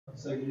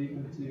say good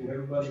evening to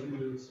everybody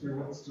who is here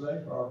with us today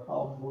for our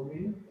college board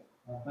meeting.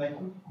 Thank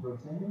you for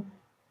attending.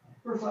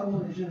 First item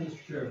on the agenda is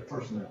sheriff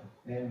personnel,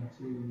 and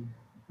to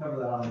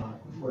cover that, I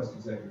request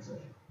executive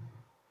session.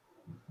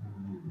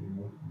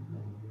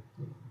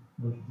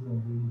 Motion to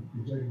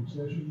the executive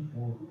session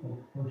for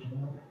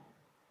personnel.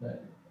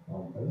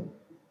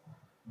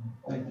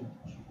 Thank you.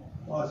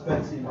 Well, it's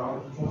Betsy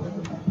Roberts.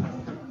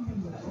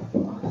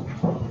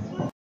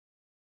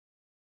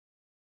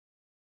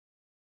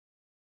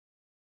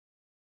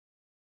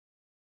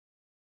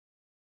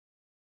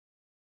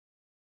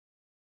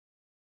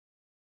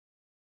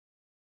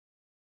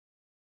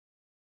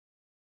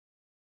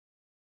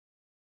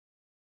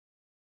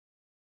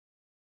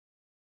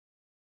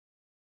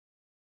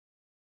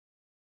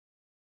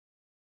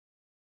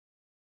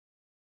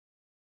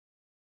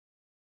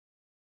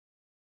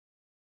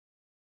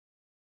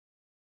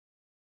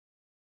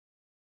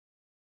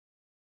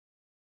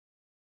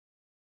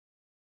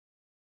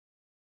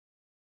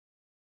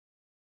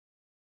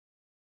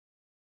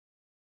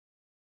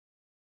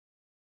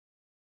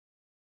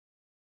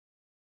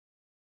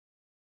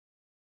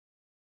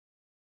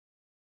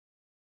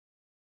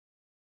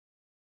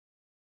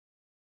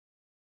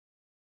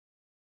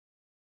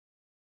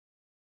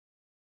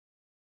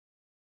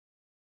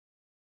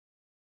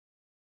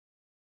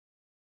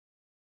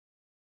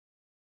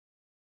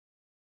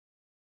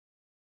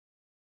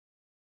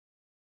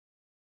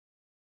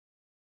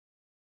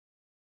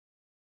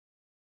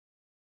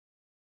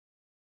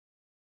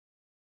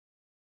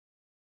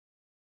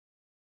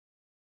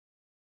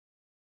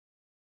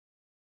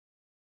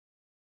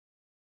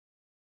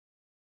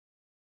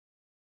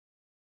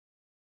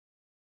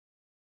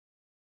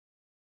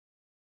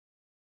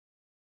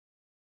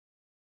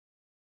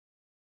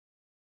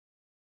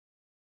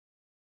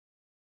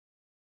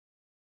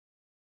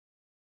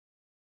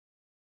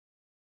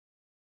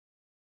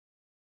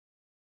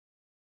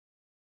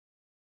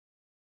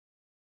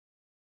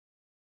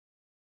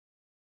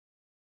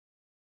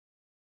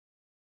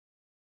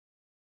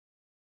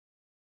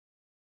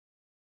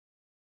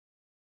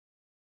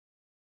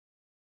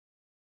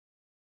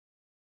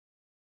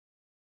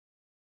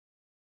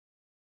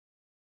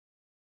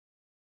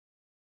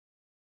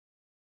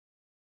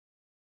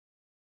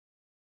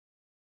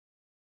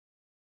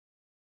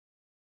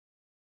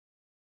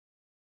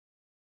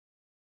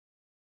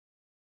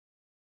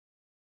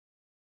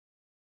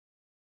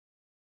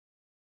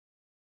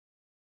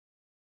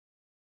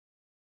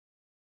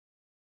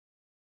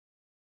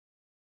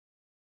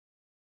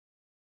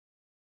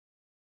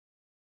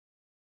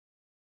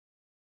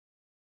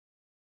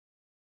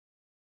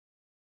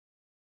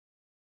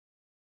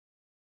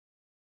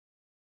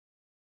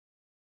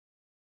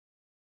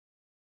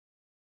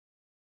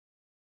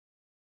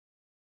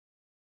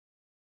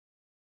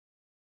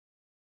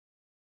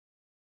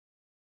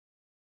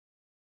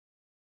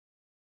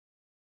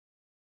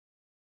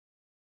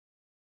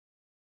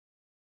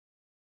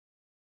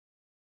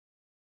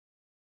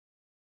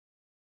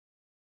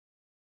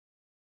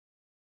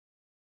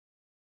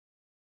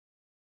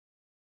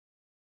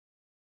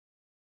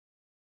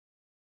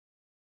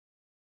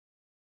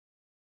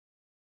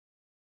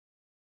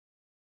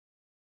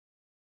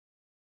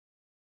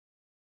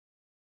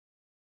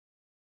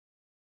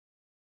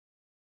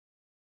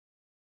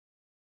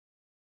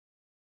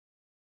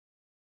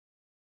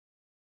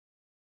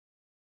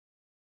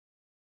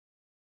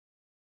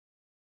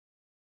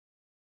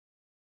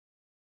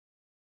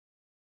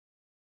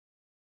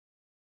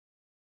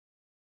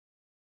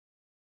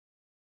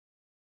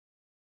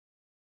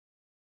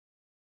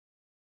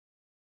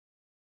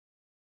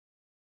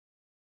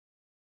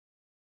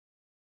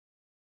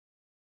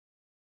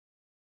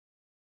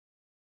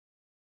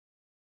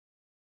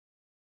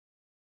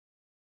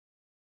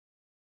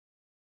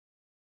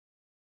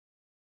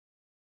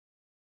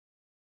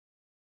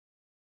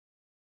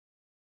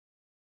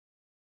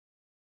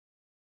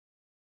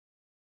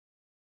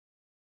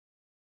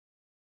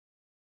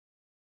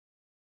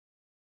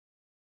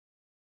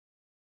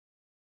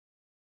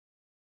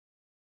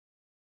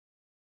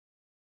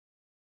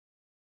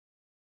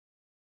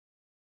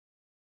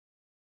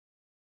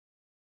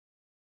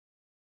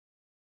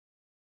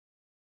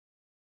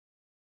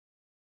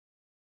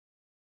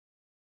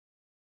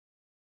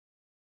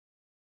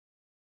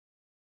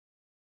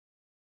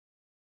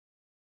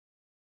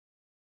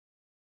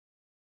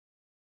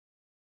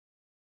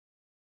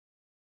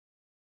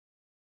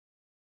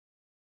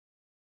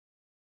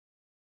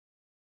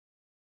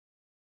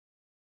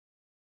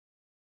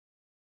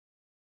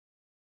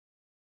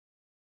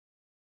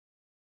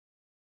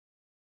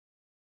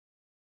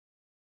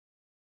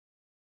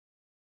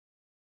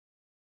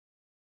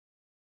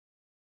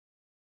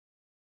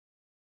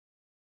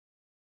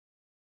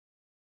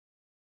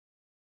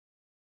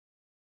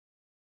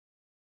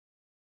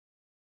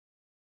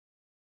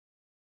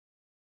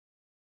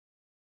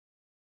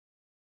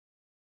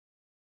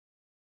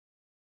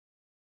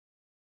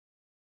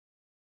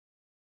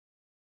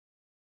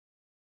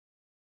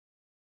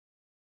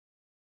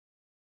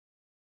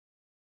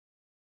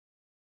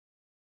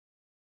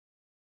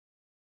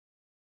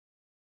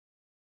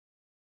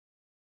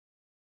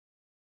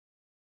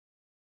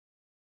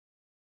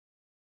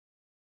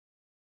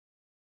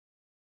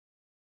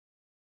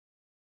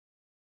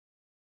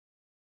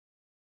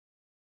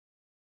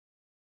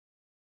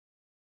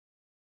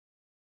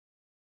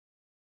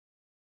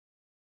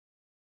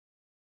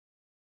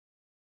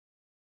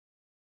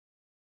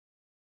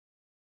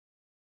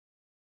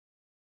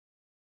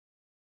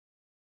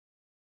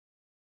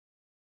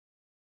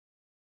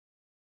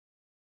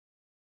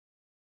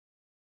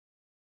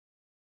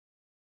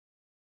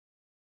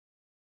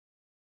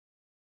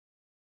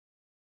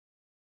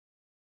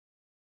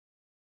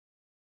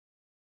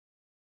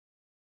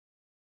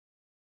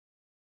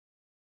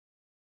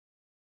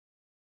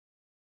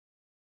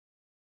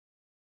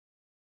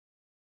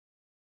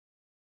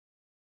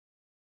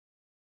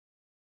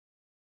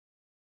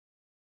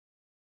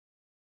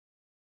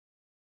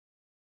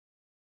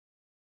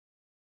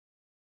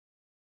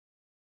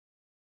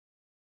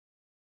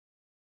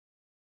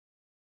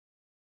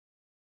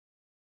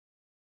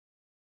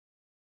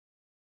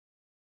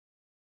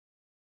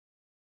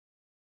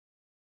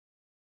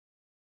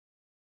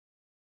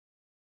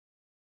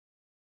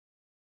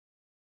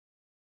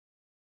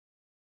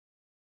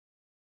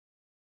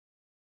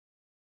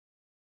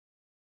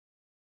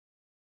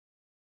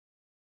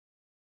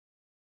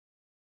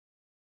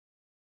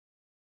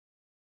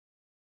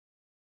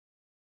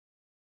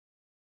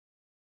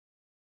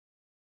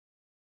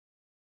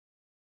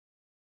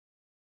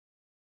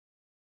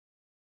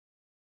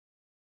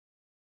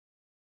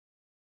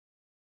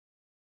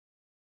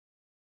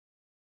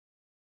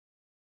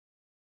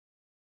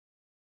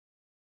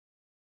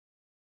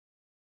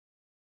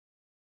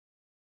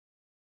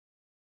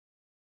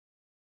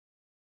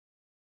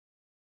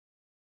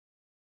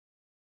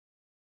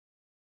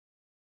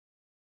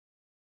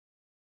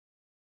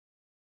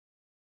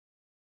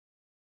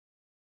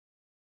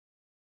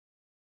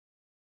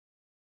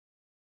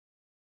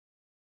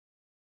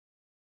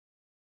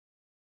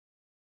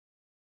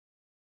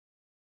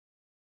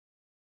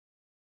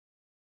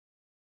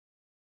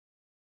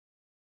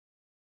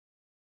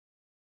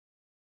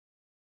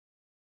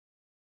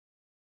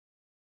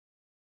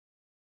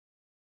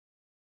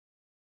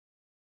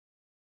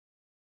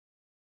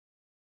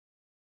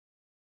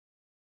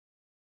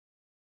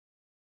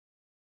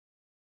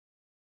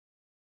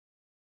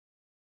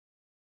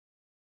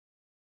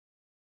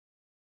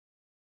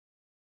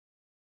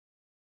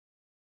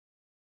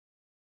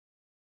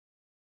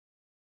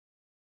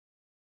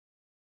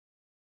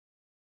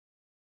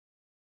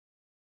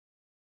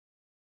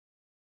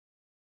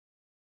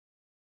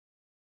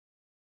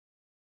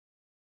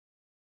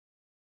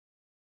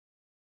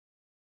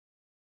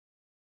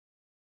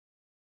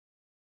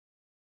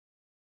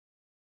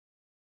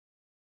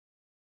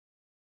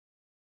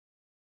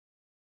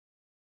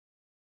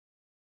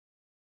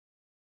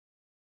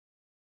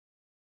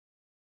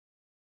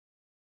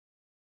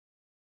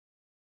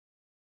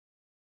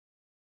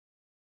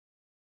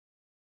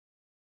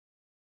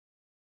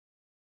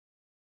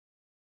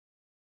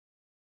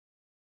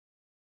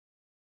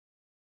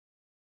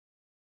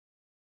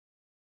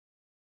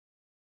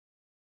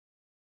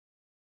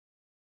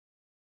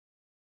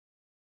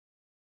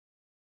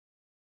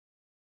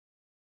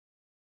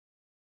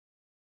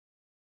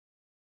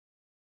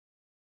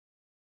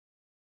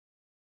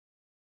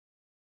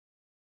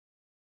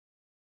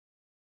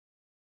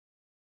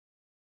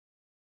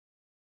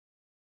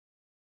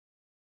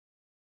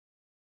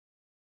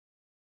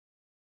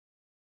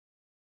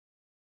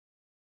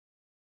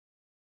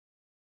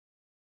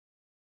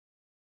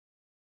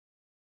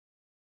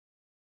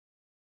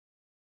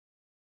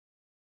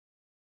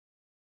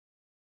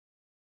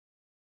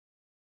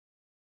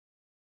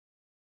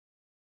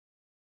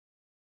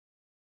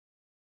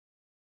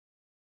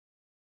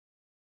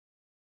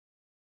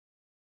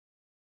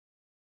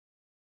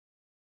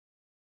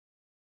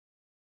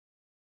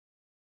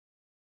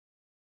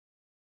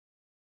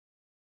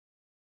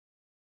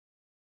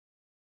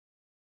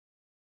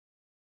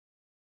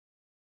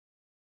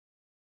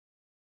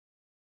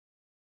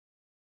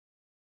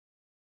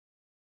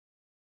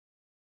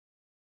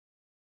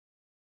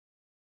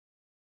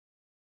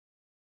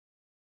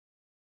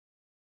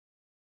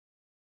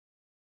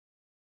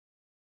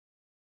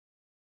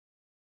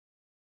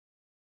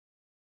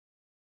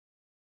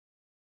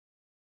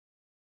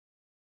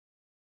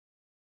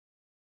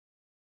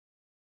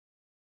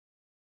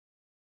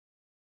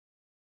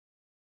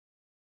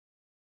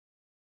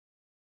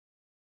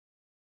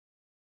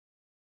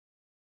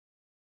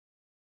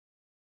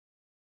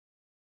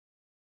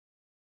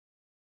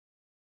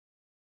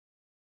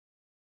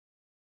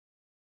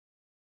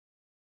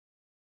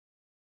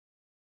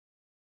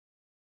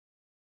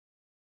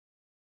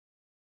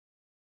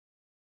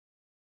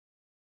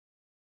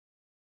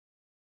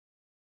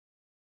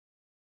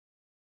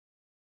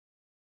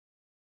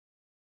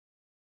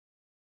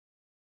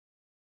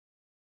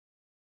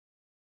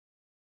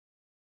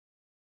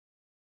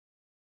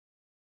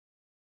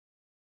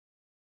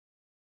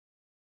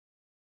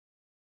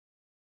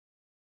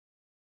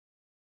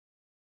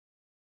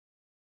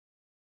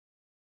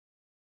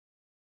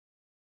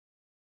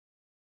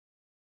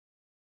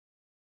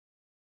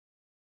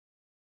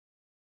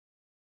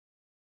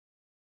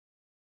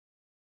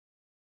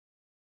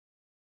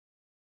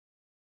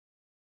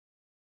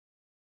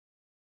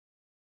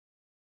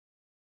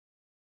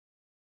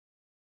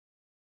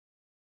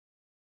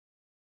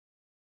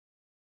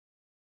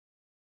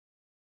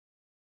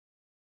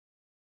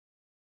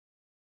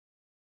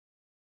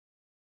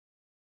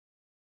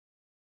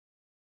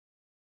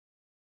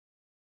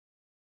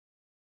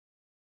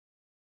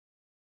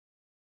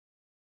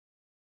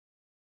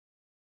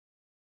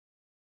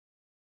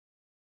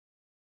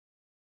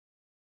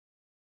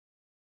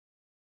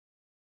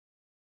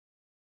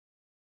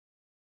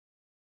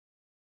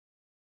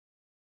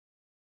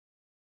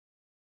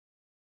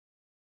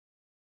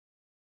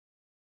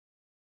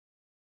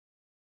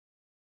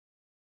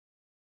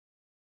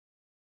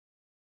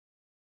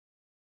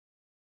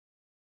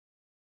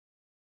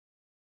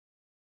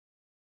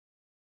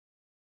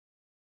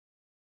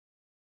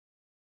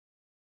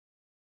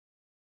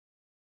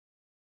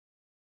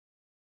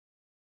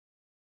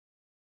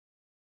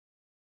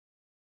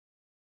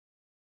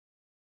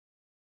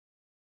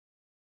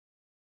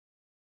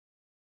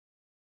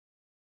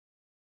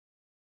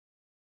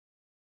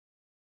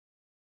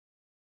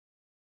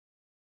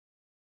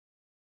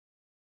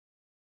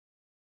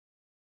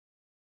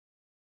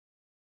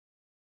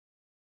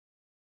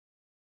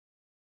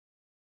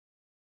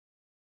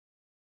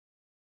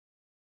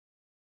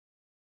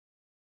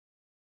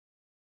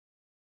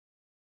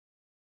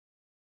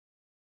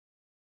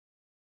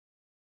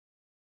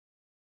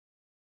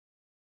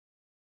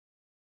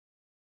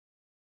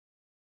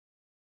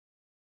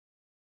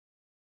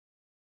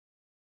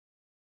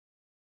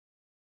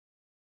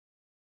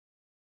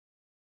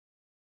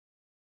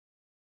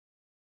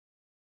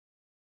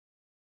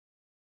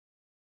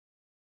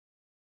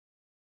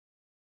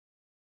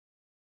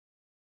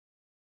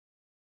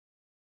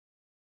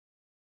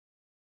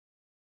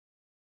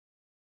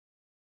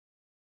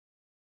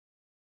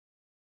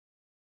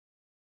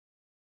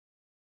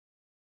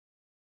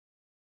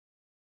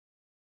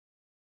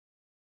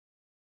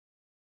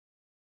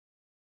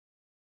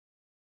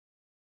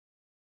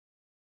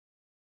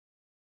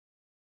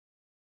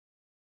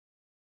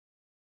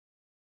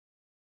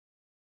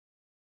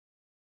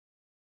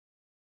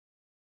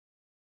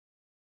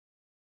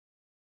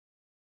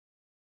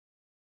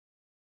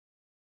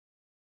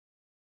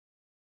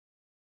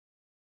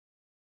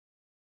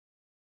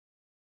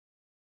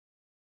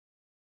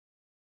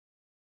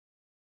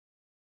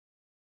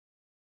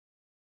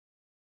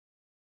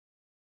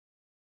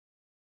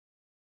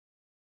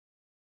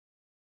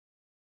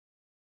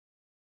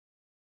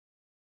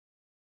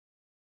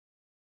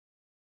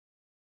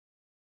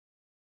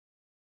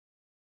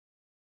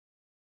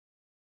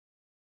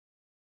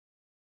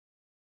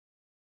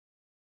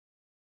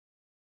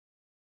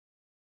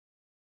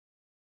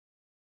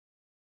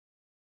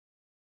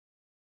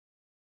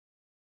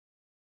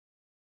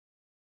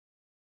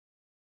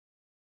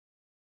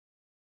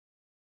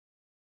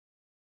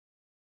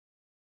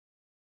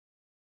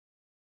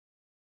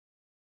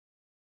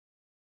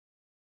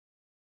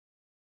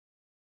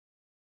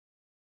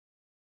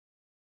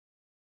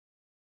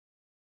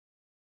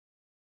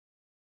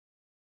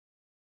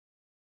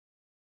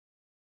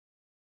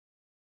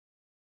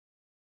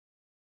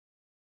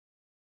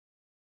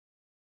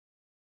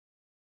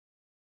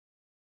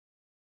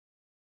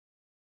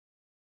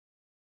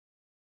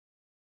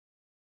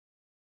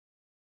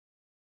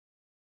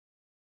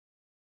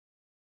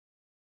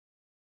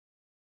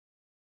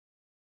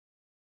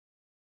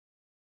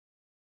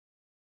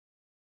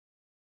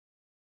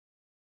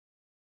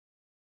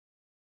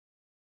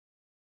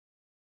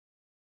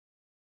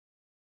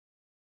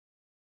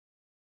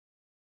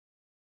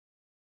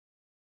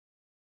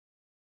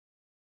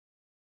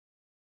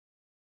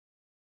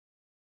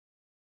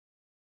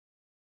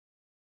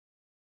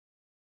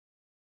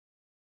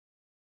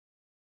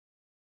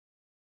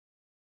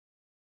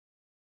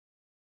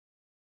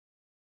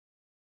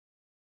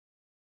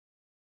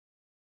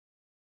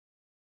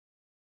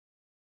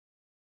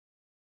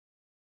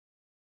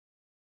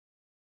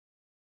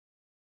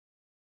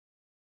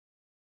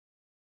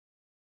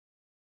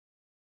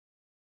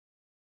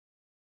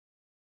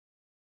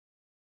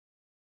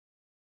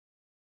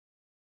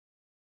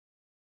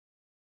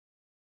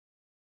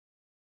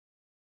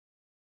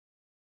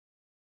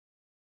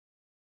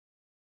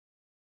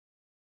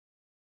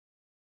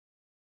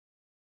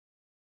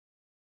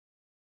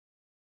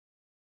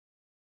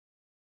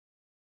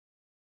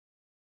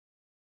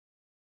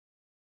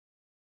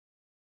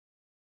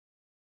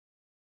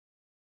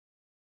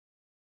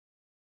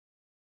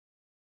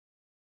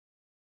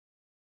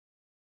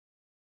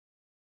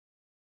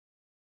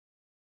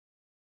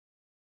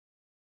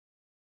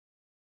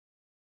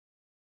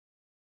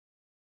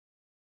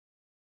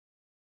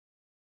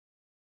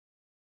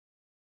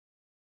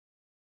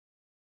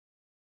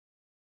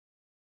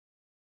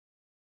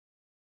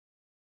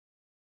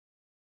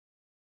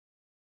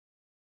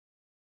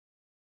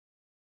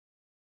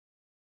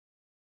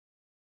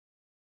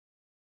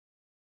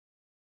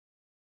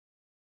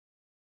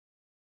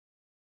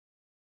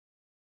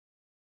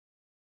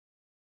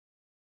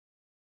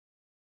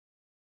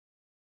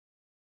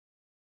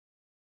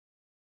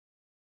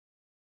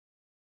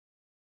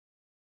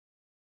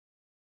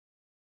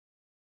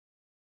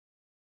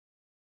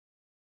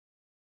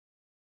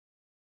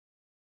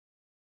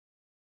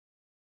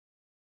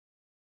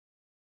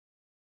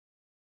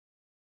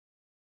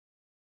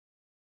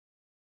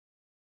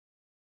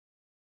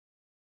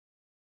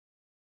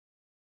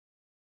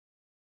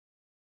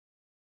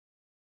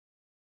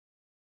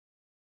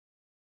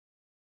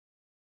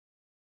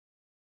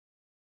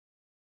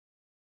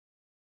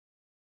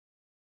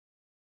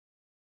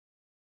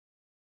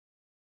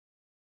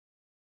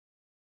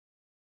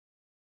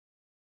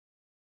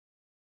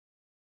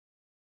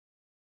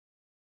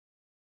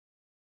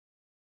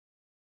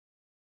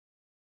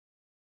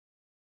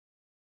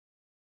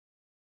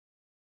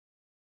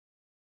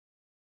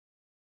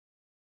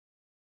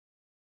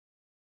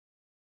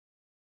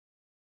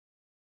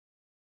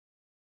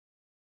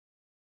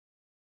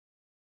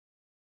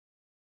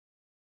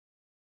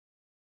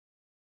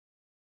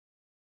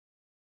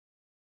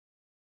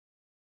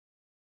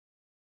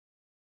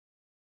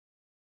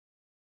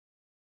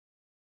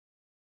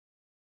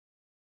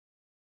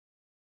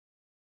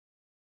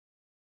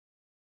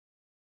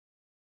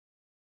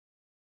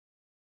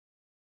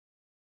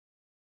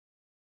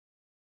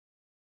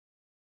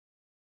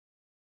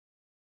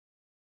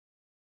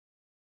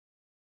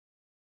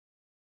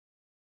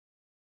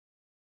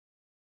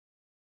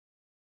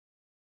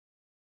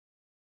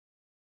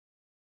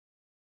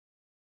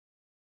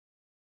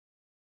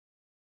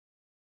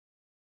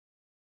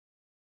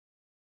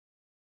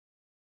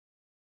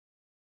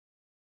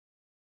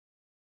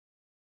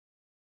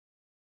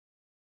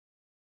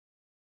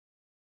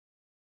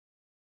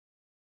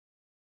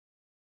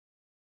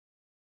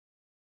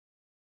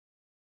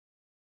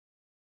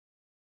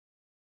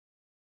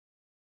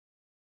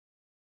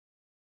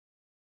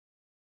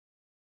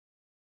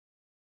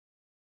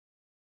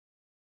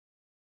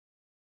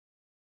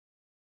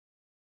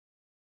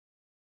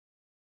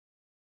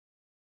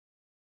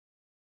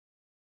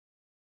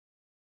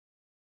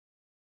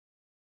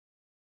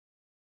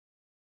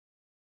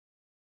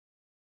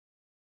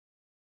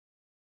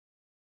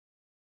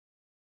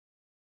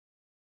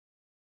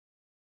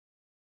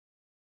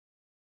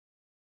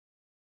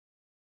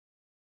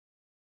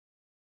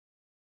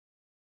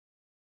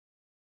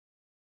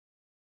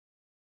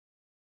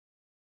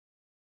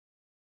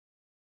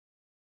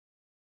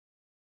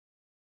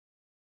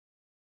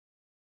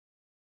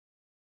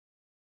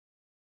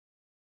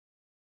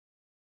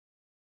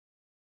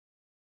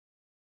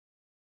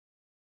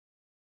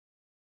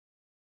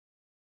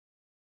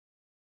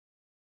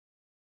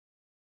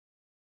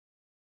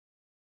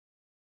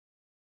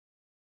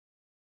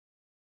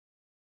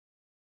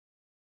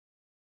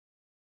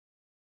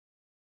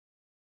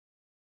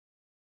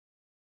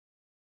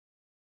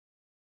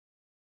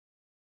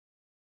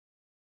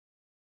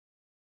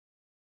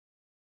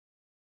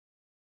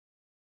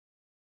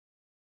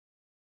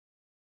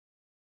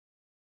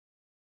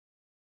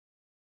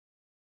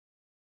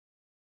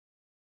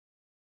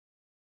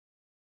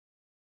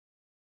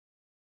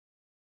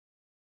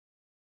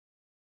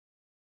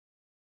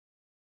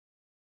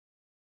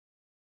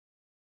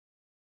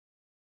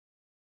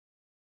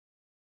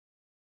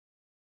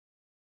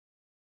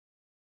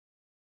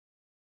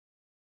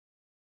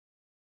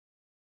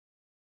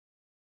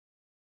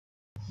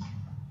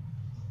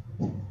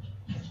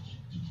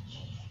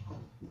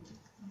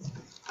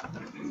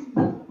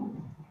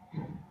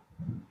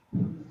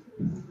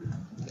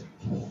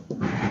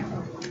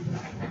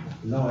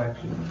 no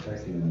action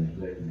taken in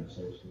executive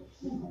session,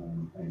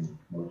 and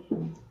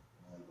motion.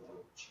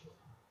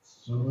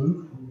 So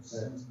moved.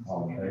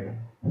 All in favor?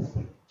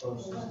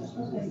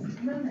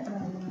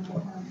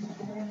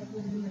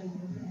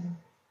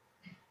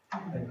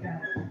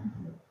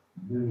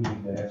 Do we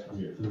need to ask for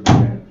your approval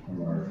minutes from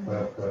our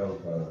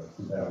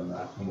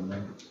 12/12/2019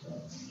 minutes?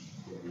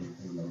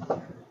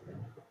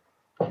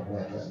 Have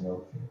that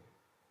motion.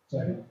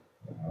 Second.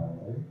 All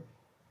right.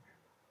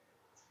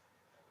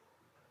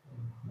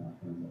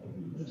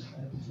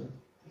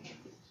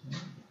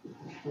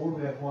 Four,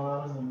 we have one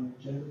item on the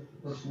agenda for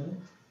personnel.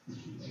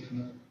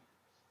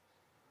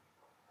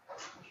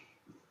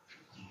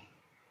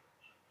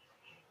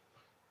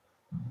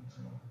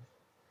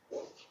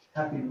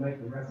 Happy to make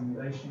the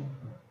recommendation.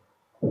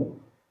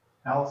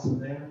 Allison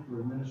Danner for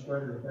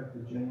administrator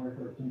effective January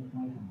 13th,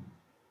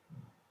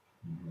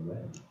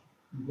 2020.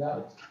 You got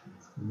it.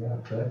 You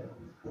got that?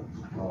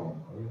 All in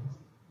favor?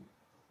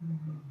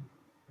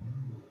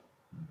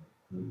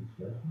 Any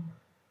discussion?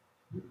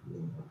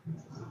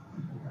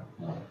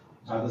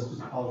 Let's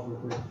just pause real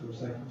quick for a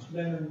second. Mr.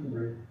 Danner, you can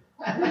read.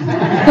 I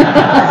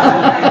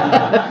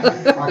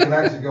can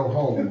actually go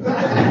home.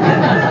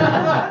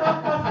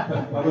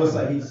 I will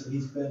say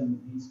he's been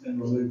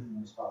removed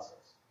from this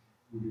process.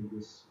 We do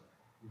this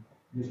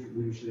district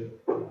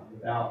leadership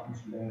without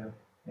Mr. Danner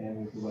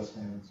and with the West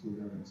Fannin School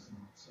Governance Team.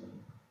 So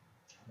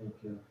I think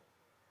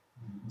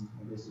I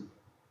guess if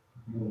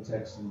you want to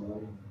text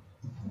somebody.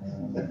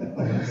 I'll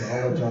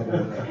let y'all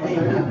know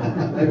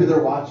that. Maybe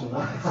they're watching.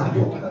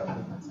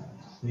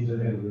 These are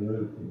going to be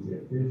removed from the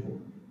official.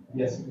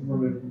 Yes,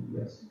 removed.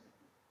 Yes.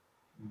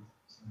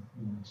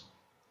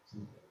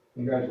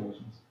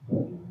 Congratulations.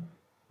 All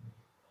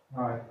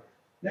right.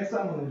 Next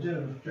item on the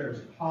agenda, Mr. Chair, is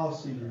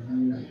policy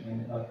review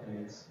and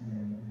updates.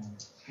 And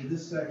for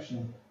this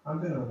section, I'm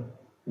going to,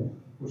 of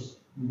course,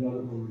 we know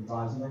that we're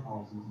revising our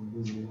policies and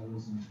visiting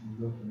those and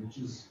looking, which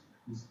is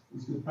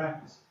good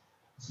practice.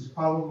 This is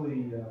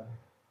probably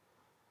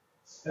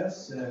best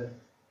said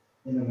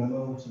in a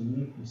memo to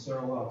me from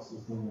Sarah Welch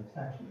as an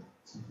attachment.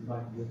 So if you'd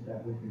like to look at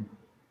that with me.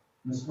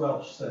 Ms.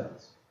 Welch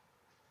says,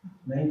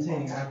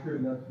 maintaining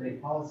accurate and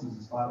up-to-date policies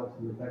is vital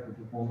to the effective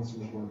performance of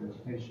the Board of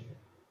Education.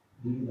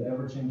 Due to the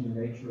ever-changing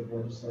nature of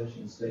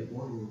legislation and state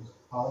board rules,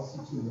 policy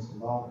too must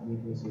evolve to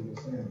meet those legal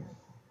standards.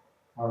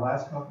 Our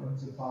last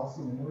comprehensive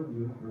policy manual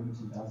review occurred in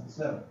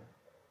 2007.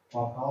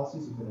 While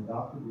policies have been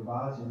adopted,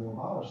 revised, and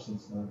abolished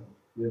since then,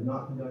 we have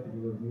not conducted a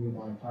review of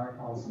our entire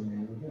policy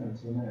manual again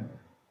until now.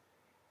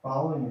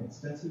 Following an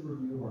extensive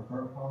review of our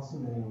current policy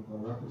manual with our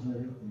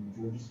representative from the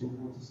Georgia School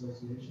Boards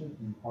Association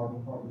and the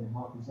Department of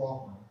Hopkins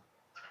Law Firm,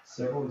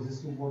 several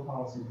existing board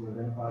policies were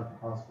identified for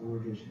possible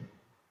revision.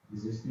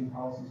 Existing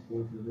policies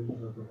board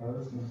revisions are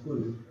proposed to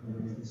include, and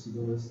then you can see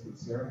the list that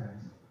Sarah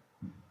has,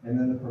 and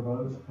then the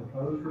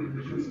proposed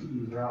revisions to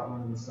these are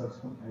outlined in the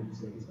subsequent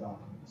pages of this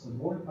document. So,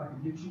 board, if I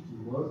could get you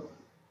to look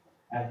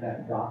at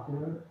that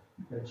document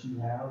that you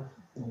have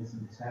as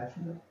an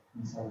attachment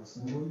inside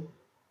Assembly.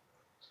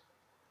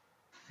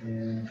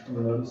 And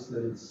you'll notice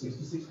that it's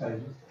 66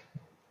 pages,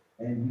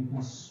 and you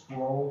can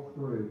scroll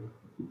through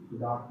the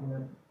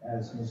document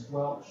as Ms.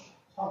 Welch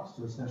talks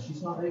to us. Now,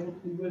 she's not able to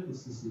be with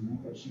us this evening,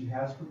 but she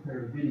has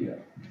prepared a video.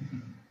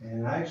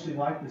 And I actually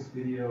like this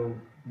video,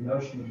 the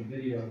notion of the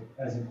video,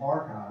 as an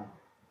archive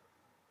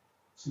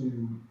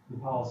to the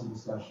policy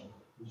discussion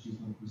that she's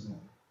going to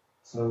present.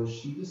 So as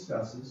she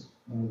discusses,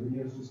 and the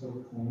video is just over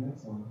 20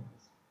 minutes long,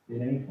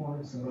 at any point,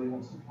 if somebody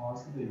wants to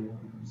pause the video,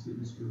 you can just get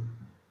Mr.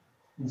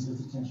 Inslee's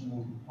attention,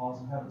 we can pause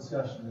and have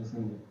discussion as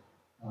needed.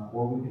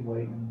 Or we can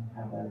wait and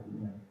have that at the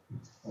end.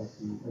 But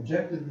the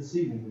objective this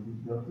evening would be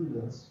to go through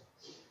this,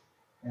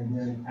 and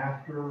then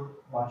after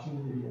watching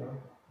the video,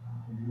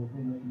 and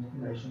looking at the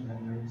information,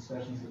 having any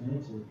discussions that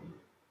need to,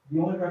 the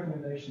only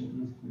recommendation that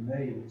needs to be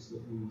made is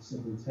that we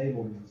simply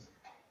table these.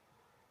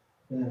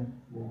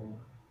 Then we'll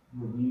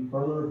review,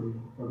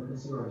 further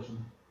consideration,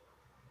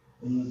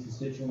 any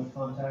constituent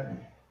contact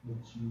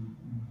that you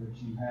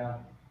have.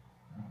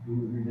 We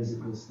would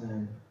revisit this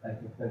then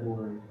at the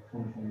February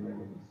 2020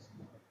 regular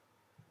meeting.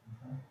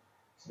 Okay?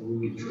 So we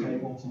would just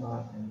table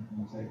tonight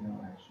and take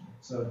no action.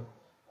 So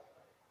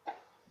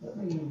let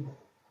me.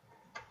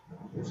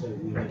 So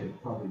we had to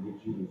probably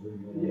get you to Zoom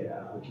in.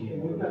 Yeah,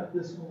 and we've got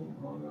this one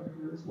on right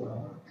here as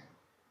well.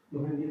 You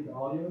want me to get the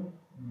audio?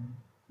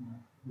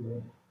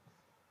 Yeah.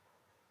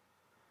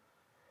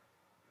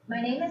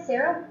 My name is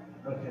Sarah.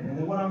 Okay, and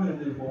then what I'm going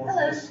to do,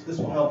 boys, this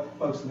will help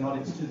folks in the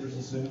audience too. There's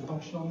a Zoom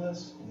function on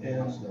this,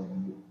 and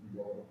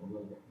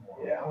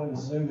yeah, I'm going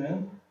to zoom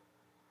in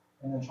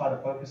and then try to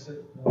focus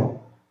it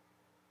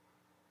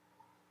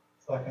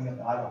so I can get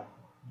the eye.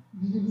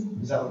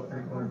 Does that look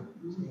pretty clear?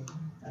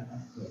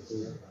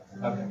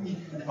 Okay.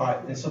 All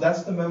right, and so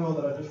that's the memo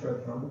that I just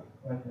read from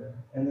right there.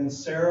 And then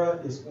Sarah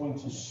is going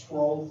to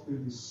scroll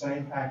through the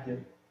same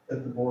packet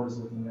that the board is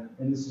looking at,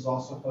 and this is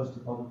also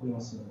posted publicly on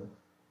Assembly,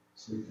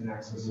 so you can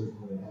access it.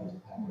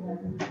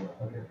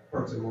 Okay,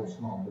 perfect. A little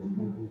small.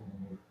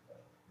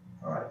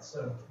 All right,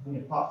 so we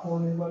need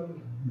popcorn, anybody?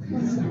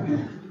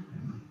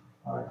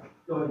 All right,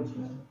 go ahead, Mr.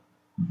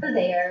 Hello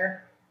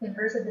there,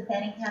 members of the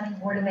Fannin County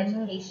Board of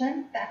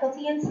Education,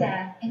 faculty and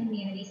staff, and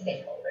community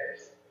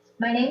stakeholders.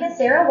 My name is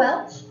Sarah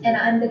Welch, and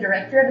I'm the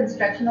Director of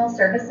Instructional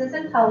Services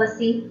and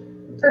Policy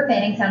for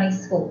Fannin County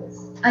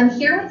Schools. I'm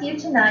here with you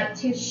tonight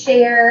to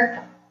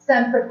share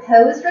some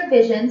proposed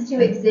revisions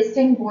to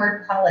existing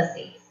board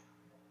policies.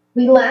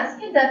 We last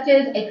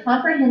conducted a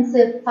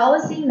comprehensive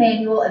policy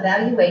manual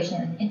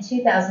evaluation in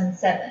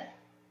 2007.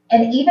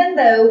 And even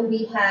though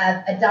we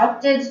have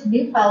adopted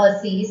new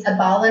policies,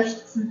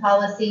 abolished some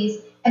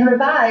policies, and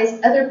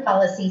revised other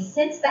policies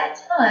since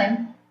that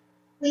time,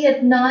 we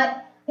have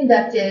not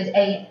conducted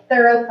a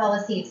thorough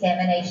policy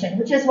examination,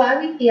 which is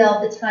why we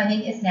feel the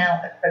timing is now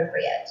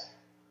appropriate.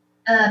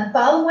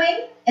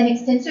 Following an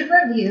extensive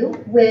review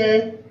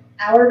with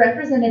our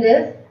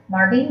representative,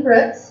 Marvin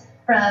Brooks,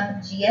 from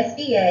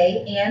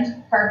GSBA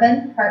and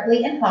Harbin,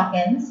 Hartley, and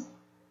Hawkins,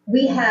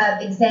 we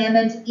have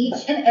examined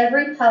each and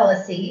every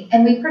policy,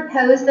 and we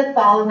propose the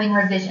following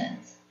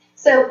revisions.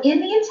 So in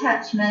the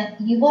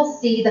attachment, you will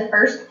see the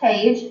first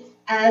page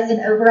as an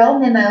overall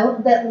memo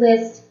that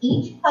lists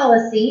each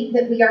policy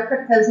that we are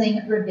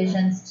proposing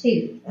revisions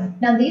to.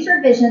 Now, these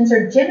revisions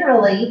are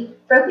generally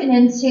broken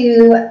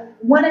into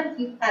one of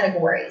two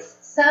categories.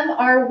 Some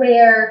are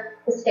where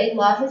the state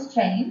law has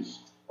changed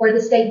or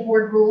the state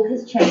board rule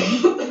has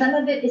changed. Some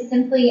of it is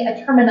simply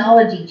a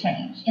terminology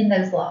change in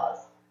those laws.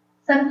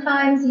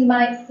 Sometimes you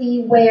might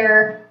see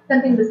where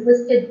something was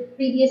listed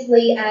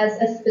previously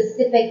as a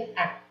specific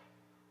act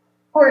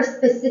or a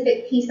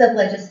specific piece of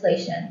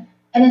legislation.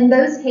 And in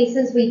those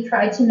cases, we've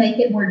tried to make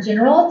it more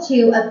general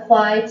to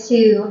apply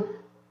to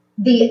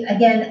the,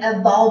 again,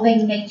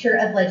 evolving nature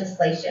of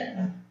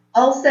legislation.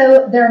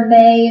 Also, there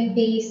may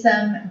be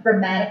some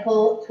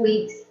grammatical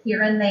tweaks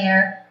here and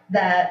there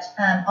that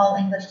all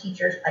English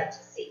teachers like to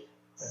see.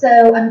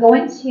 So I'm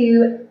going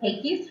to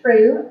take you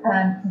through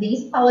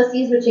these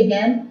policies, which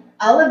again,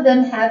 all of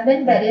them have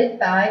been vetted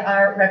by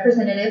our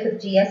representative of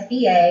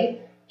GSBA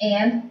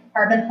and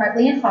Harbin,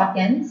 Hartley, and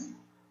Hawkins.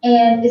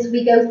 And as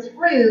we go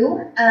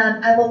through,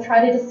 I will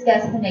try to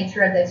discuss the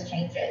nature of those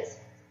changes.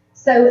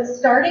 So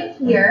starting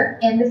here,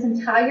 and this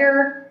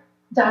entire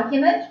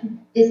document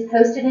is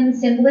posted in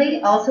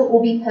Assembly. Also, it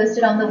will be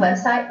posted on the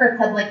website for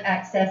public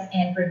access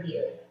and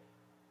review.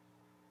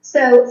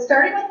 So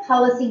starting with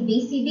policy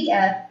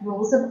VCBF,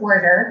 Rules of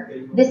Order,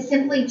 this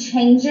simply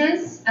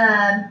changes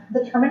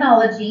the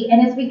terminology.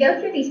 And as we go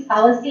through these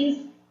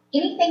policies,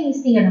 anything you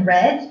see in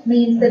red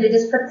means that it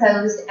is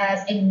proposed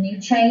as a new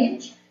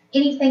change.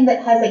 Anything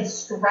that has a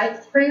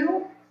strike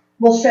through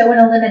will show an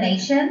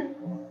elimination.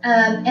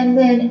 And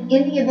then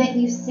in the event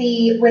you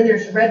see where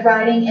there's red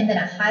writing and then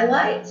a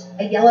highlight,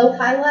 a yellow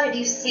highlight,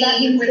 you see that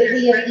means that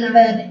we have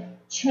even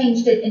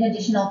changed it an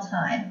additional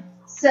time.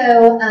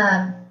 So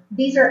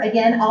these are,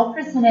 again, all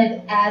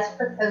presented as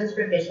proposed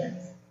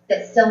revisions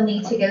that still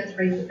need to go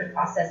through the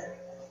process.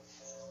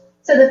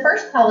 So the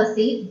first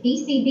policy,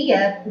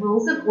 VCBF,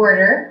 Rules of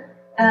Order,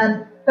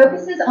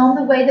 focuses on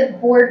the way that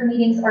board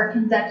meetings are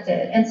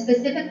conducted. And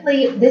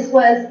specifically, this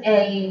was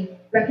a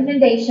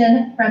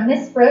recommendation from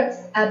Ms. Brooks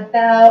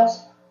about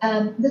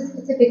the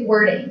specific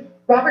wording.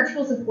 Robert's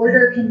Rules of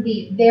Order can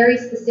be very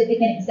specific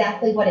in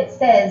exactly what it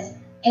says,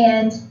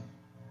 and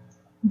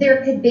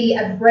there could be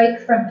a break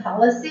from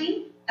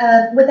policy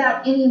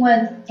without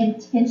anyone's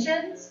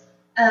intentions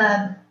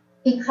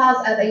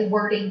because of a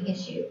wording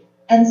issue.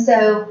 And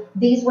so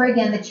these were,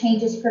 again, the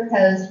changes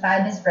proposed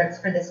by Ms. Brooks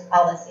for this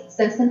policy.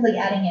 So simply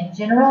adding in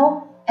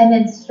general and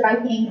then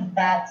striking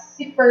that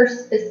super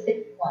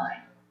specific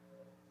line.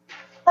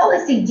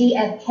 Policy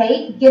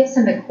DFK, Gifts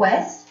and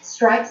Bequests,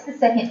 strikes the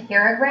second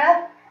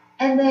paragraph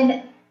and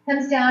then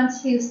comes down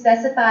to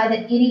specify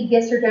that any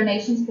gifts or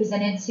donations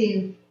presented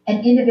to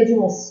an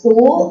individual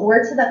school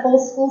or to the whole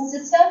school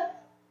system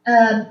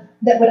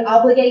that would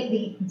obligate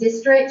the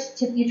district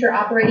to future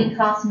operating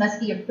costs must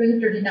be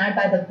approved or denied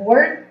by the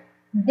board.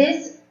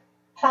 This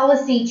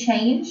policy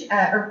change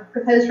or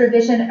proposed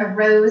revision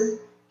arose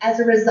as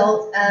a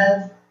result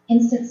of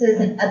instances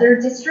in other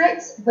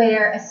districts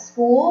where a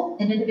school,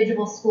 an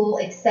individual school,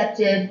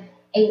 accepted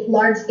a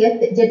large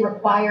gift that did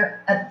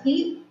require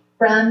upkeep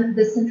from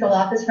the central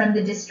office, from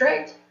the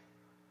district,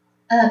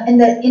 and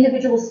the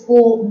individual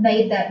school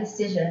made that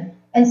decision.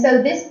 And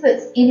so this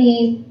puts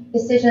any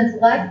decisions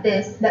like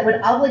this that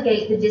would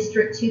obligate the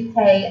district to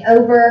pay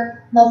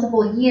over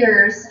multiple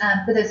years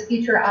for those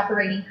future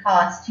operating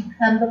costs to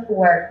come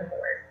before the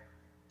board.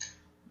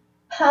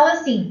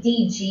 Policy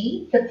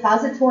DG,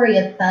 Depository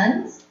of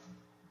Funds,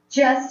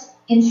 just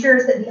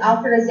ensures that the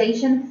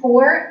authorization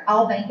for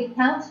all bank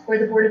accounts for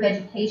the Board of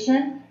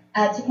Education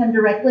to come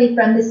directly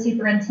from the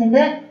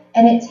superintendent,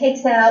 and it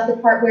takes out the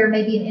part where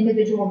maybe an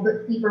individual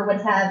bookkeeper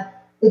would have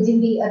the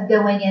duty of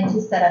going in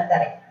to set up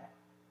that account.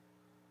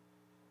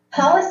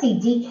 Policy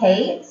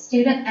DK,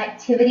 Student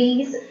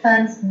Activities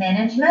Funds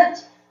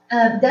Management,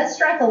 does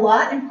strike a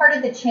lot, and part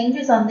of the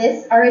changes on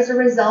this are as a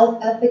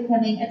result of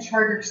becoming a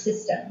charter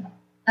system.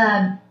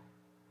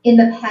 In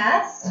the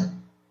past,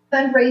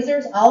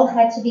 fundraisers all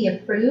had to be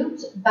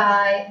approved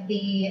by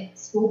the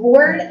school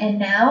board, and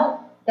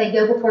now they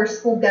go before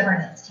school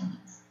governance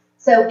teams.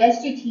 So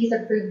SGTs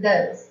approved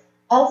those.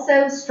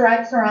 Also,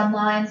 strikes are on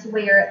lines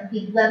where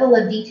the level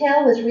of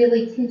detail was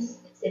really too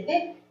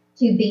specific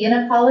to be in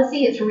a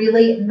policy. It's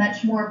really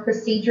much more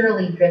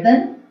procedurally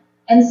driven.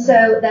 And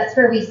so that's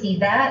where we see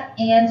that,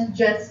 and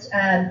just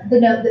the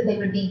note that they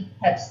would be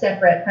kept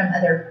separate from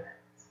other.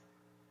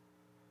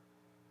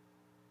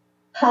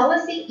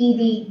 Policy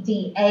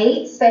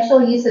EVDA,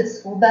 special use of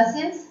school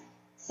buses,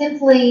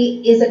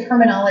 simply is a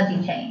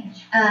terminology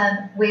change.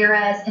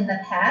 Whereas in the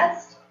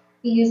past,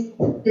 we used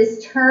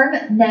this term,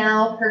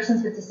 now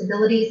persons with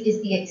disabilities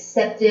is the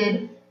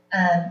accepted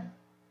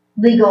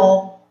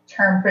legal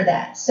term for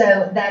that.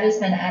 So that has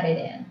been added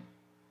in.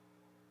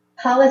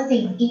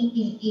 Policy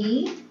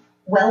EEE,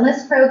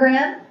 wellness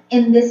program.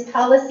 In this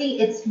policy,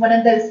 it's one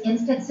of those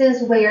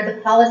instances where the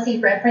policy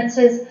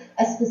references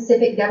a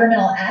specific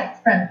governmental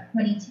act from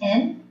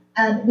 2010.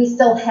 We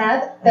still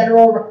have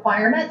federal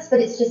requirements, but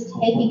it's just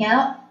taking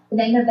out the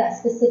name of that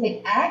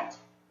specific act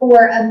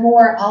for a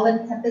more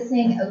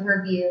all-encompassing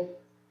overview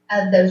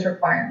of those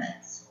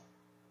requirements.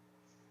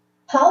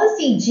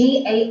 Policy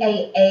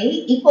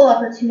GAAA, equal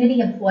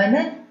opportunity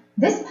employment.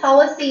 This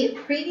policy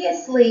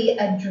previously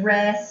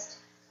addressed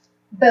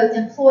both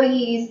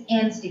employees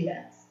and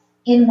students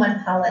in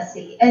one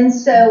policy. And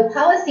so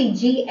policy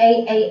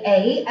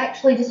GAAA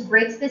actually just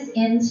breaks this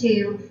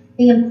into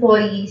the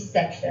employee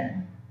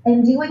section.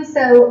 In doing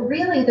so,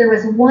 really there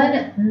was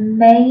one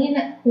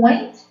main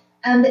point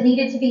that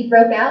needed to be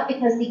broke out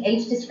because the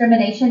Age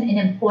Discrimination in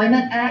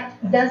Employment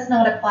Act does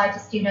not apply to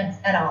students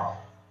at all.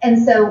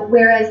 And so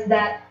whereas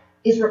that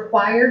is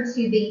required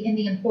to be in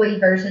the employee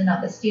version,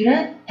 not the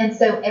student, and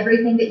so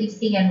everything that you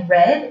see in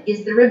red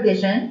is the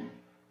revision,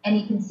 and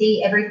you can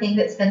see everything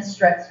that's been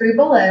struck through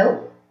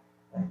below.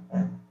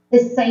 The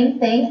same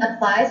thing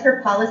applies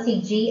for policy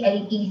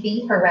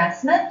GAEV,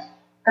 harassment.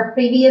 Our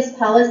previous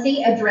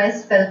policy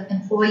addressed both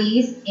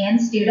employees and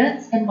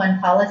students in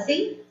one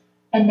policy,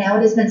 and now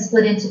it has been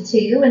split into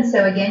two. And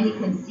so again, you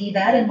can see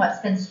that in what's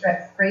been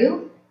struck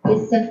through.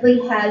 It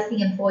simply has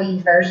the employee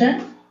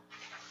version.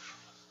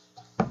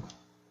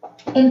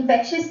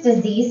 Infectious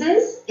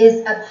diseases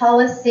is a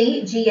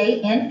policy,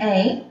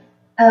 GANA,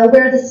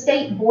 where the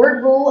state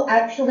board rule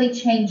actually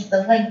changed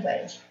the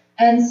language.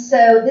 And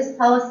so this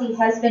policy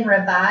has been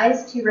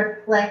revised to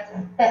reflect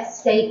that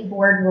state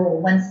board rule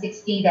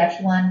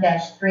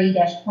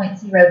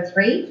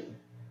 160-1-3-.03.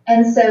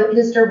 And so it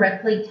is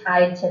directly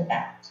tied to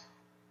that.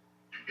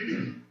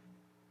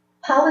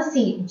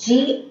 Policy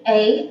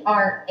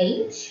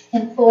GARH,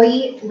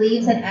 employee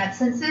leaves and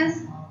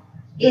absences,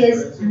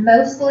 is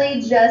mostly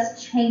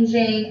just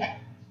changing.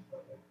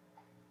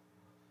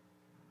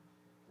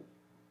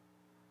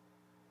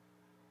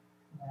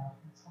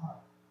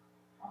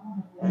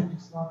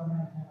 Just log them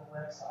into the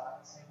website,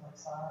 the same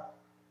website.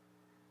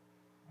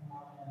 And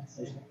log in and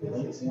see if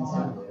it's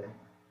not.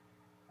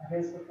 I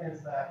guess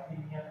because the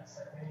PDF is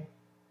so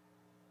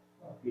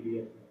big.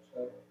 PDF.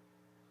 But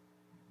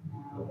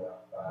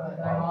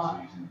they're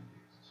not.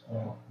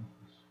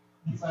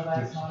 So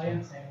that's not in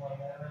the same way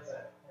though, is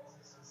it? Because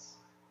this is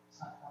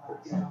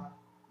something else.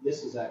 This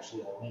is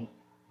actually a link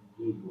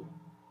in Google.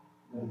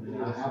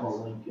 And I have a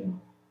link in.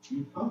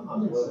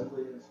 I'm just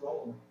simply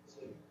installing.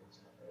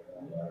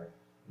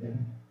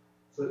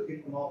 So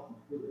keep them all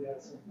completely out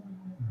of sync.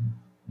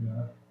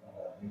 Yeah.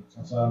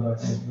 Since I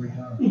left here 3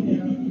 times.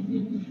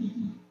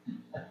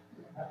 I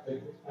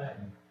think it's back.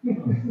 Do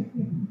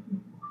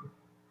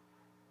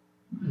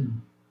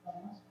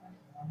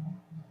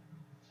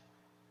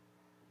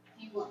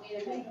you want me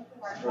to make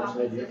more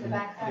copies at the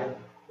back side?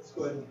 Let's go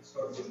ahead and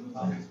start with the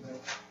copies now.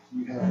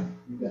 You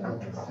got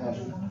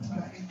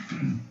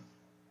attachment.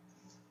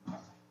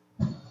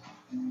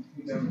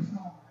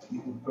 You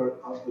can put,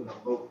 I'll put a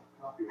both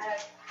copies. I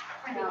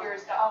printed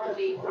yours to all of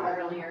these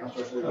earlier. I'll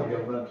start saying, okay,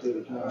 run two at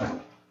a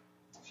time.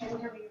 And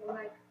whatever you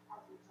like,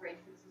 I'll do three.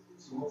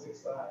 So we'll fix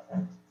that.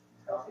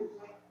 Okay.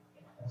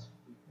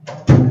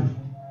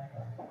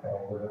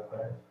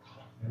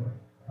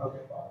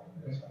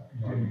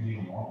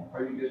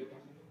 Are you good?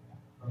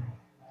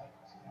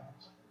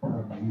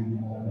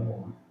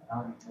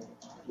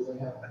 Do they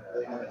have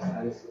it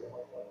added?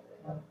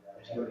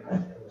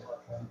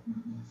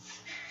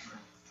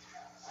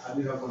 I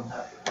do have one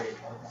half the page.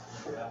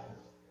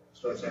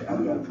 Start saying,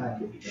 I've got a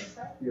package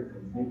here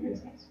from me.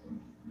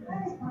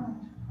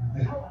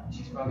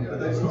 But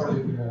they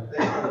started making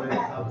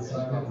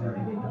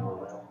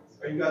copies.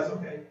 Are you guys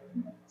okay?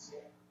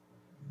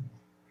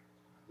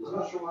 I'm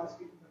not sure why it's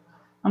keeping them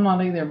out. I'm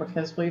not either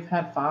because we've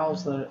had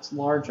files that it's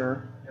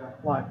larger, Yeah.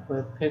 like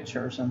with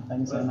pictures and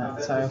things in But I it.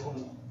 bet So this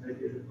one, they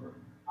did it for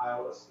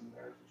iOS and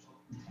theirs or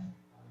something.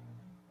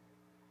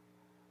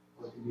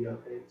 Like the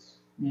updates.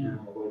 yeah,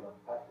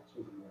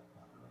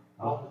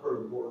 I'll prefer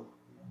the board.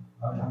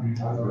 Oh,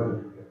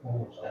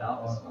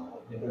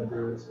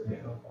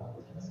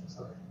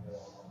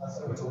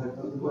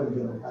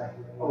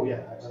 yeah,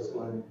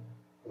 absolutely.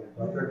 If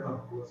they're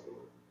comfortable, let's go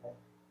with it.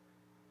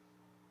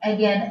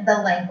 Again, the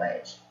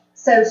language.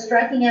 So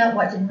striking out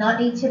what did not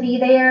need to be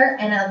there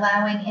and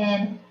allowing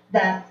in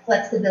that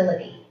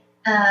flexibility.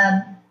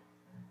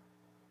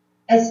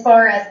 as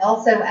far as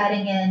also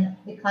adding in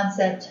the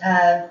concept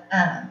of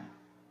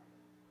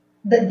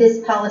that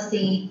this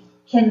policy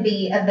can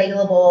be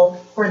available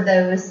for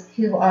those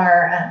who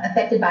are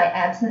affected by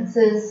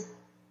absences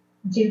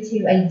due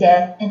to a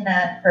death in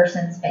that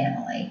person's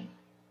family.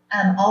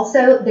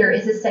 Also, there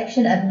is a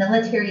section of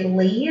military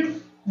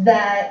leave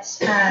that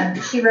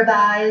she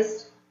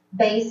revised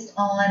based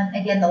on,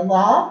 again, the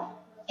law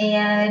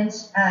and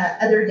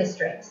other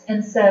districts.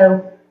 And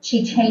so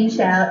she changed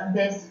out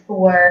this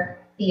for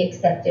the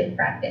accepted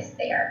practice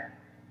there.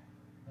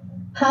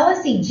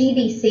 Policy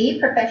GBC,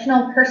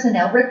 professional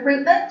personnel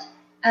recruitment,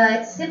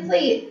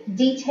 simply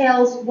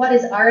details what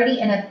is already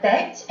in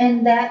effect,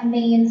 and that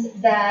means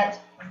that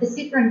the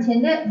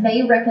superintendent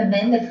may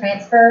recommend the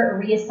transfer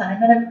or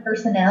reassignment of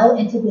personnel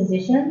into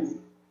positions,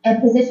 and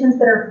positions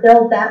that are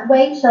filled that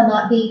way shall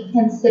not be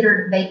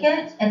considered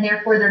vacant, and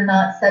therefore they're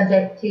not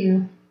subject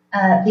to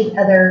the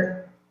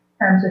other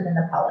terms within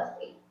the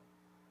policy.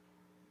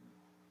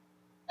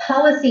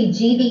 Policy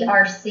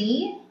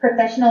GBRC,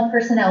 professional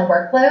personnel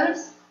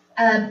workloads,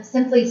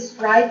 simply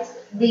strikes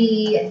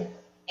the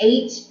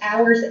 8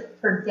 hours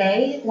per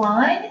day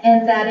line,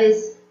 and that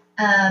is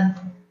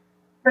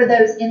for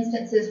those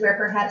instances where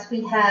perhaps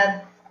we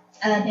have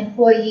an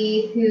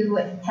employee who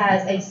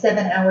has a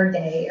 7-hour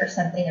day or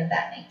something of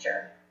that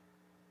nature.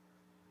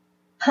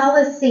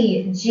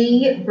 Policy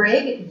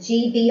GBRIG,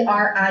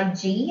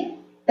 GBRIG,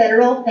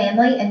 Federal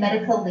Family and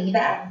Medical Leave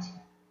Act.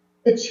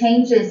 The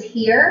changes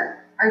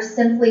here are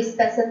simply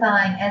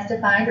specifying as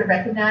defined or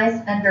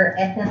recognized under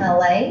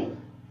FMLA,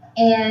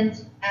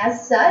 and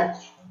as such,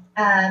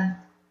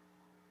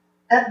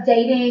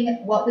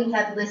 updating what we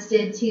have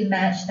listed to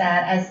match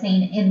that as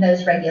seen in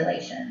those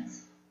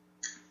regulations.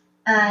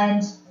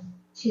 And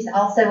she's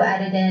also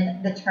added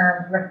in the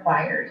term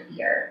required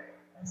here.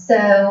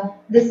 So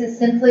this is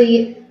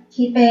simply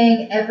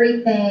keeping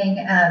everything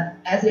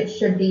as it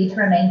should be to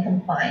remain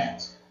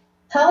compliant.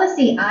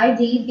 Policy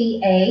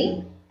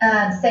IDBA,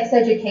 sex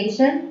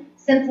education,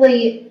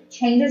 simply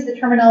changes the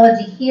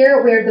terminology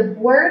here where the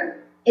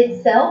board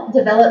itself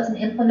develops and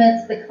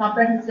implements the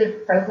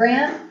comprehensive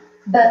program,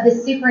 but the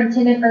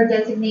superintendent or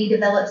designee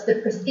develops the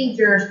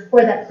procedures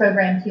for that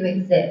program to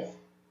exist.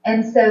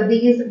 And so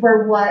these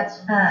were what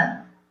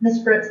Ms.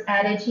 Brooks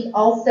added. She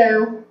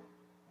also,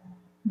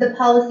 the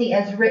policy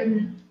as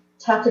written,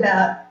 talked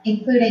about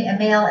including a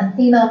male and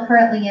female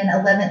currently in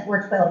 11th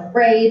or 12th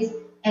grades.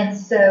 And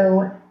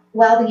so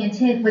while the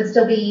intent would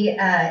still be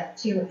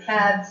to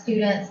have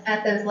students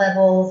at those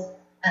levels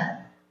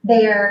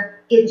there,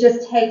 it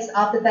just takes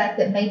off the fact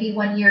that maybe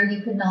one year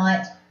you could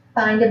not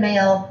find a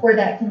male for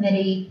that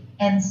committee,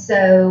 and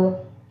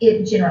so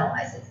it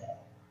generalizes it.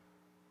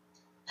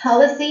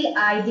 Policy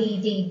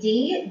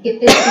IDDD,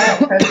 Gifted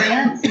Student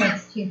Programs,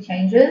 makes 2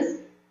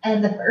 changes,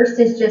 and the first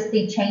is just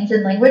the change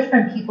in language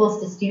from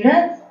pupils to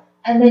students,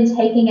 and then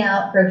taking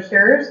out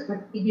brochures,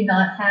 which we do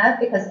not have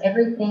because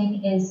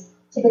everything is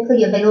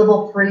typically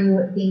available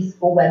through the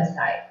school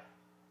website.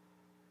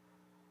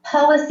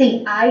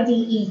 Policy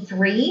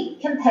IDE3,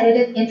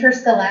 Competitive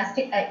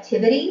Interscholastic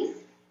Activities,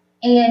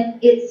 and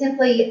it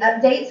simply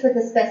updates with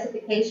the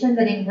specification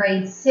that in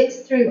grades 6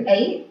 through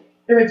 8,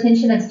 the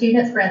retention of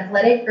students for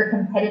athletic or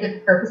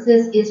competitive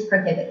purposes is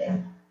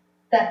prohibited.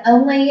 That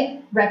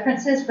only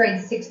references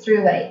grades 6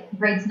 through 8.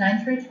 Grades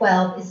 9 through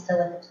 12 is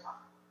still at the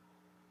top.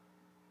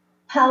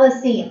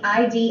 Policy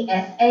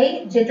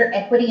IDFA, Gender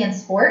Equity in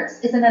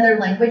Sports, is another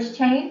language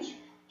change.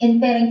 In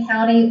Fannin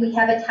County, we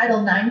have a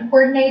Title IX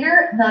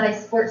coordinator, not a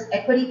sports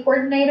equity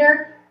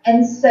coordinator,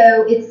 and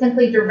so it's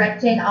simply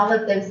directing all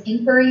of those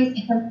inquiries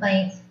and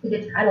complaints to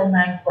the Title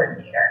IX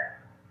coordinator.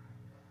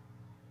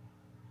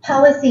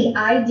 Policy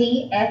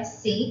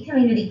IDFC,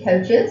 Community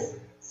Coaches,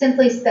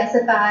 simply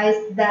specifies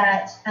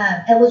that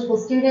eligible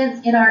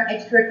students in our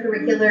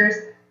extracurriculars,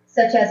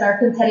 such as our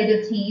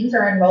competitive teams,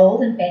 are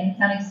enrolled in Fannin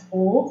County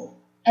schools.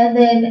 And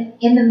then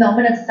in the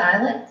moment of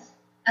silence,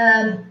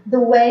 the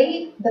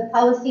way the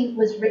policy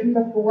was written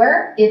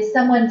before, if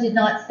someone did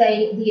not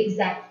say the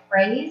exact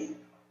phrase,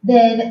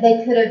 then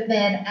they could have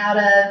been out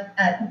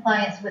of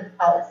compliance with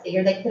policy,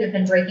 or they could have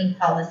been breaking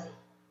policy.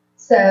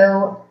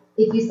 So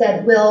if you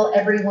said, will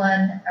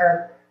everyone,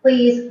 or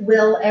please,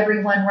 will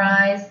everyone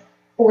rise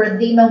for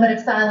the moment of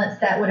silence,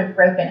 that would have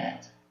broken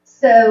it.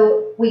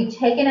 So we've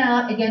taken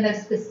out, again,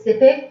 those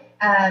specific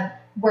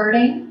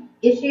wording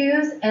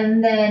issues,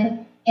 and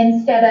then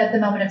instead of the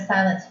moment of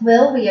silence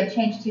will, we have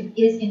changed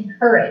to is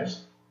encouraged.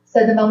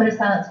 So the moment of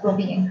silence will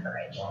be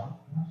encouraged.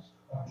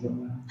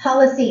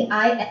 Policy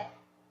I.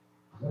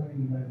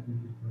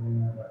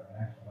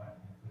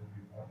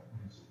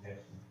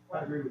 I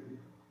agree with you,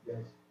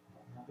 yes.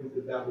 I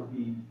think that would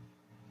be,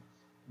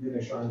 to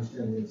make sure I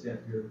understand the intent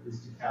here, is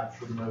to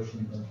capture the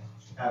notion of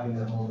having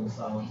that moment of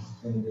silence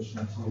in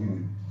addition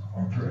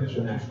to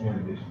traditional national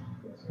anthem.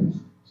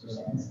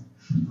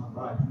 All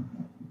right.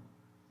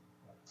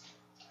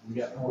 We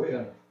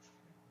got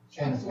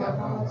Shannon's got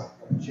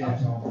one.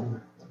 Shannon's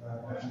on.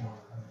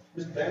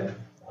 Mr. Fannin,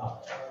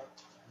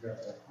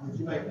 would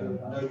you make a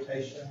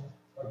notation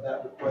of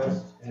that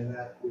request, and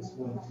that is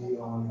going to be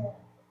on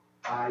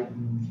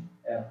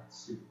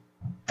IDFC.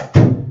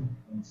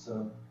 And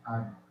so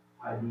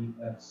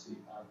IDFC.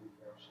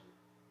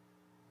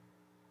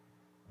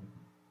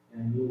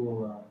 And you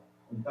will,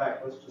 in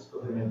fact, let's just go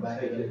ahead and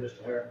take it,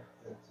 Mr. Harris.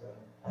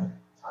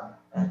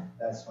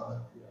 That's fine.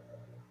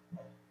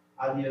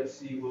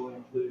 IDFC will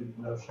include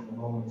the notion of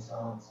moment of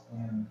silence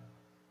and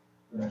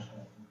the national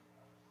anthem.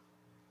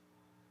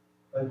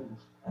 Thank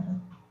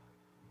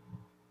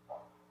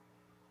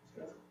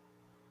you.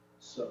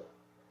 So.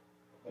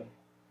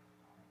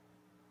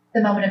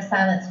 The moment of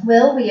silence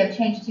we have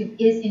changed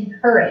to is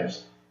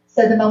encouraged.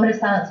 So the moment of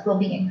silence will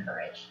be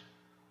encouraged.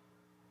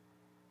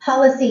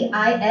 Policy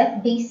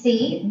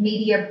IFBC,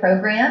 media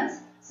programs,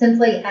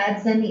 simply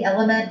adds in the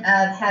element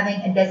of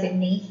having a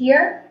designee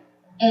here,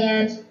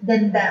 and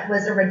then that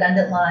was a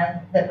redundant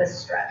line that was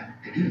struck.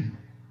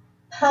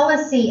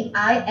 Policy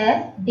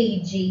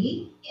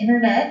IFBG,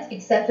 internet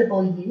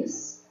acceptable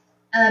use.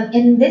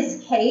 In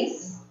this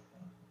case,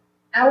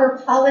 our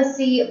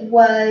policy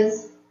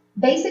was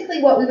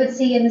basically what we would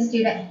see in the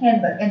student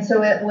handbook, and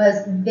so it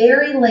was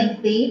very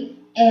lengthy,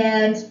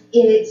 and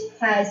it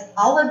has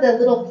all of the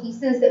little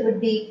pieces that would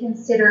be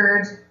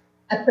considered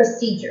a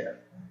procedure.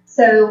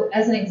 So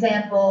as an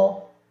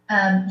example,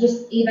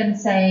 just even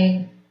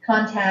saying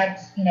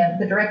contact,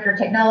 the director of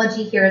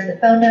technology, here is the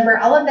phone number,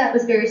 all of that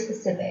was very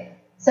specific.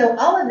 So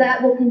all of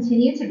that will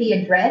continue to be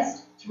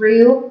addressed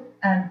through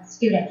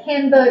student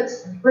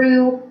handbooks,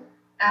 through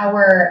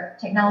our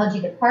technology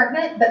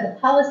department, but the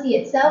policy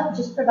itself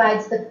just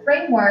provides the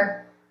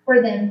framework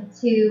for them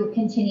to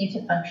continue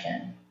to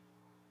function.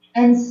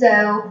 And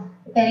so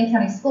the Fannin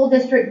County School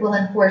District will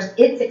enforce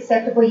its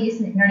acceptable use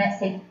and internet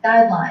safety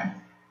guidelines.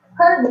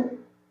 I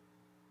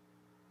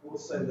will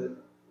say that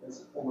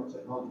as a former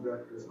technology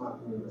director, it's not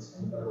going to this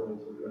is a better way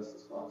to address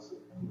this policy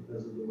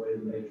because of the way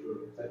the nature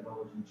of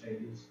technology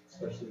changes,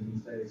 especially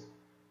these days.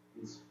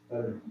 It's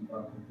better to keep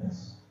up with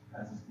this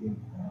as it's being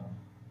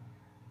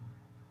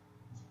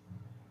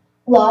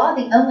law.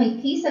 The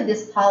only piece of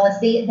this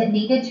policy that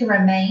needed to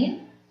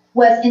remain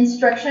was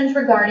instructions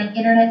regarding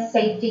internet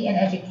safety and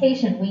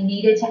education. We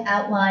needed to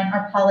outline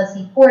our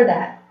policy for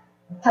that.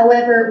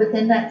 However,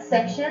 within that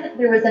section,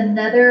 there was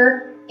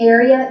another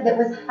area that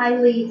was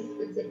highly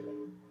specific.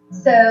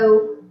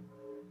 So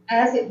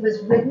as it was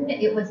written,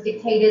 it was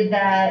dictated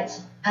that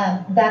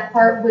that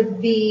part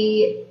would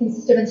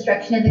consist of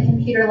instruction in the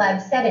computer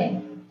lab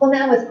setting. Well,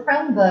 now with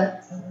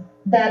Chromebooks,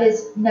 that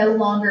is no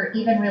longer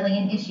even really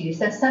an issue.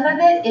 So some of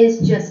it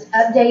is just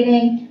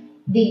updating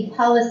the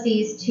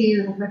policies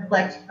to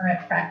reflect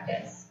current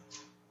practice.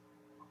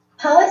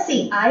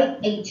 Policy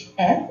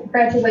IHF,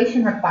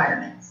 graduation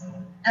requirements.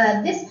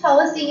 This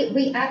policy,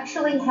 we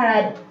actually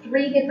had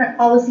 3 different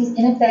policies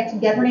in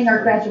effect governing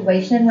our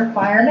graduation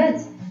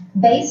requirements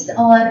based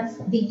on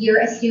the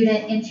year a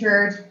student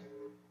entered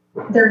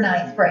their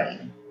 9th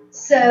grade.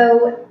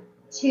 So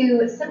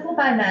to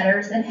simplify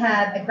matters and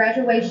have a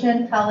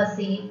graduation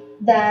policy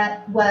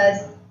that was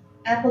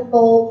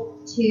applicable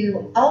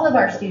to all of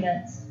our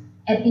students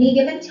at any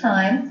given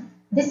time,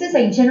 this is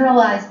a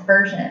generalized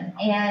version,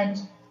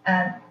 and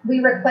we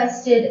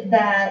requested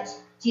that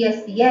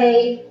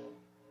GSBA,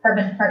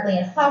 Harbin, Hartley,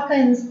 and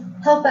Hawkins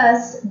help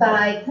us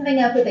by coming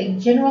up with a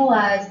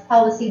generalized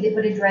policy that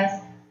would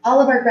address all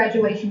of our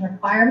graduation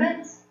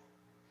requirements.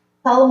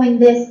 Following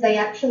this, they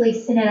actually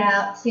sent it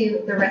out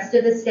to the rest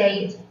of the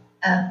state,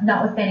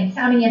 not with Fannin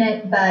County in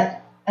it,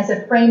 but as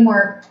a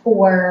framework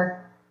for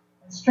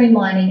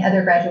streamlining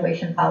other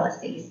graduation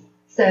policies.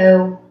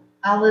 So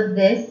all of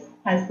this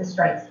has the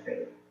strikes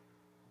through.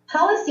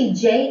 Policy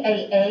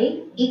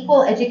JAA,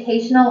 equal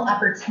educational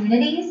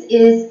opportunities,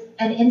 is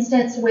an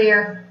instance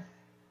where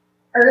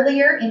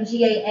earlier in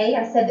GAA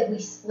I said that we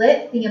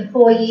split the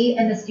employee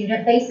and the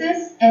student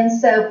basis, and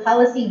so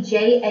policy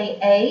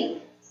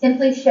JAA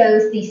simply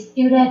shows the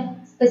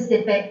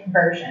student-specific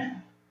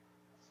version.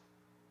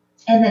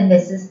 And then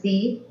this is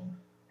the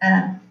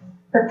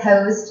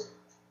proposed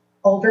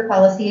older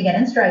policy, again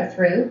in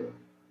strike-through.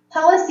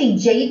 Policy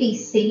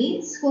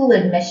JBC, school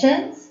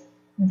admissions.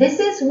 This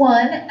is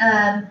one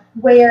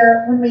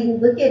where when we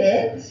look at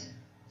it,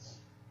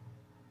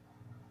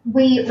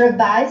 we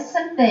revised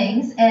some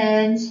things,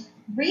 and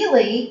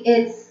really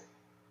it's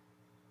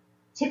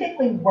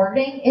typically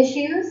wording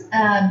issues.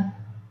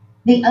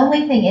 The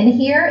only thing in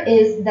here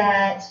is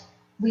that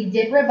we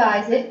did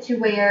revise it to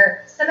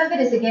where some of it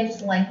is again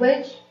just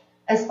language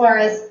as far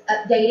as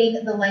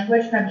updating the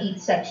language from each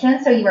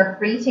section, so you are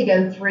free to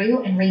go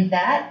through and read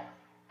that.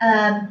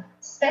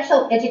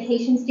 Special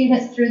education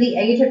students through the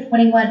age of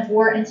 21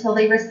 or until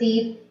they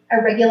receive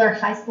a regular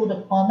high school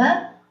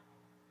diploma.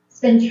 It's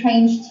been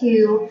changed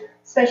to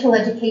special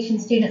education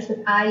students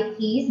with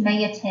IEPs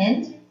may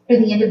attend through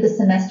the end of the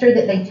semester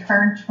that they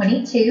turn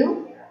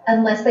 22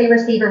 unless they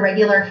receive a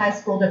regular high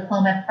school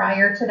diploma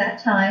prior to that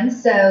time.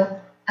 So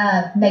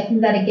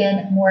making that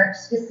again more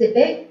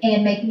specific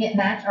and making it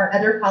match our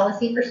other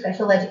policy for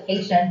special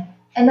education.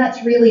 And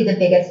that's really the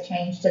biggest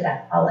change to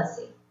that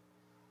policy.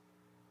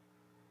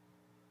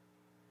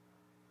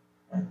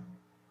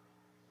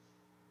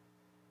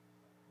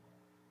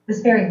 It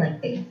was very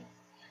lengthy.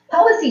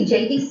 Policy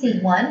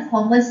JVC1,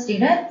 homeless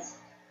students,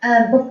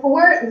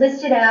 before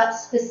listed out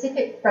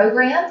specific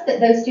programs that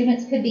those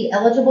students could be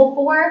eligible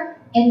for,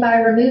 and by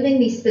removing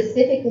the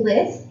specific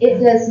list, it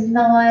does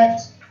not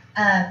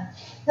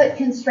put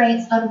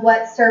constraints on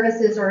what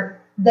services or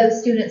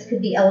those students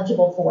could be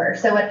eligible for.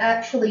 So it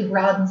actually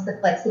broadens the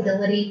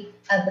flexibility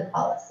of the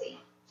policy.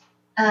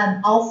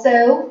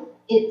 Also,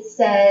 it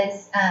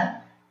says,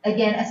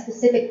 again, a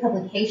specific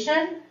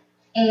publication,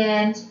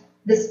 and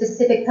the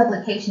specific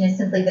publication is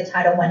simply the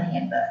Title I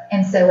handbook.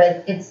 And so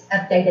it's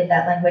updated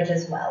that language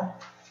as well.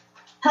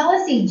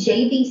 Policy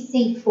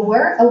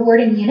JVC4,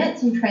 awarding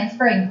units and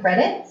transferring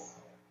credits.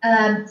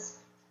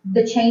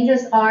 The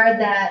changes are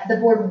that the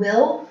board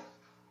will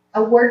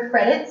award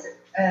credits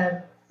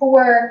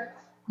for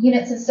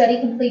units of study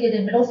completed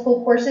in middle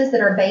school courses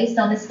that are based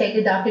on the state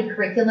adopted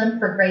curriculum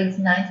for grades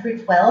 9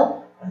 through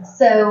 12.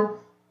 So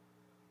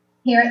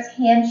parents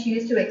can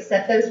choose to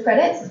accept those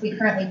credits as we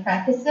currently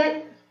practice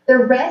it. The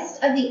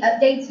rest of the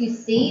updates you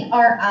see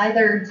are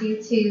either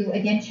due to,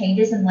 again,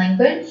 changes in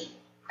language.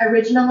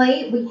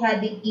 Originally, we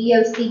had the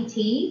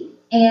EOCT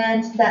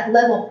and that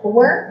level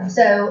 4,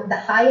 so the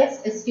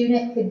highest a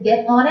student could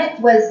get on it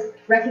was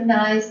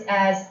recognized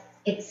as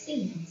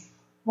exceeds.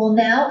 Well,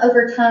 now,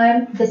 over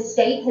time, the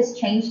state has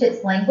changed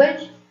its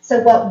language, so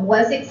what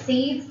was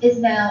exceeds is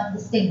now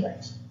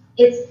distinguished.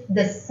 It's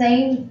the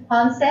same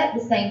concept,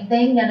 the same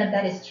thing, none of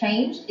that has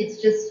changed,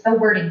 it's just a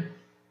wording.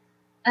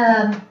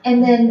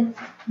 And then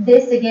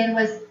this, again,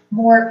 was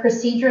more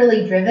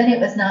procedurally driven. It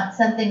was not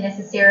something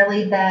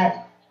necessarily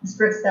that Ms.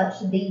 Brooks felt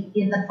should be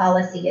in the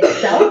policy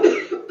itself.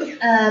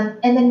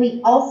 And then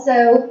we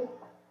also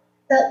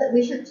felt that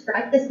we should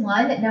strike this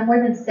line that no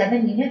more than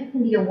 7 units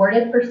can be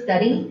awarded for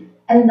study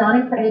at a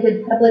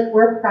non-accredited public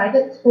or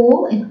private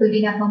school,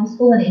 including a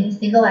homeschool in any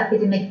single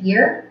academic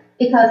year,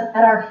 because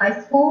at our high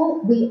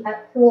school, we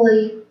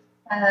actually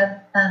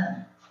have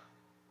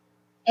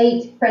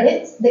 8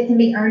 credits that can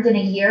be earned in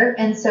a year,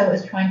 and so it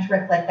was trying to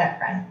reflect that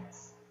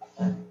practice.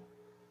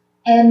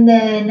 And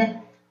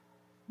then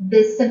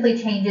this simply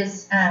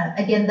changes,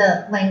 again,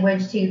 the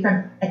language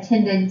from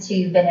attended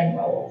to been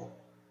enrolled.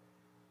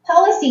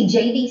 Policy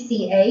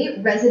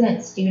JVCA,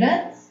 resident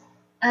students,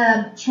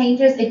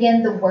 changes,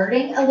 again, the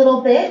wording a little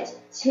bit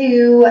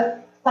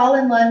to fall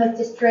in line with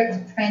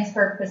district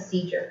transfer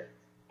procedure.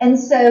 And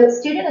so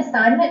student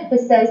assignment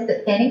just says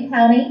that Fannin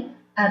County,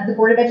 the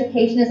Board of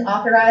Education is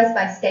authorized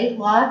by state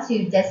law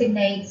to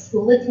designate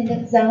school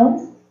attendance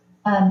zones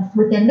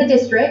within the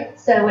district.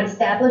 So it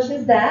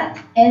establishes that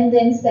and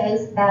then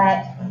says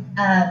that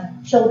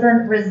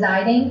children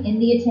residing in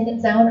the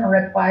attendance zone are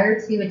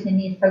required to attend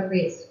the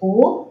appropriate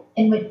school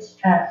in the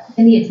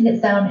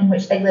attendance zone in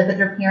which they live with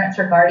their parents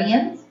or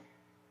guardians.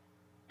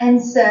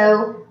 And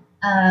so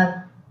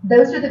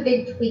those are the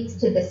big tweaks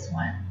to this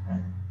one.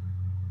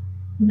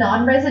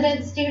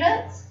 Non-resident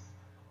students,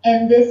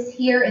 and this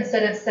here,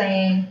 instead of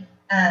saying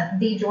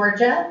the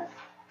Georgia,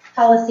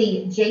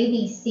 policy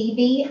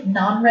JVCB,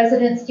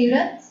 non-resident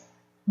students,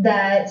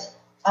 that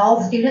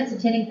all students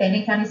attending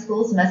Fannin County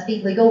schools must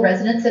be legal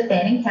residents of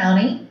Fannin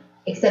County,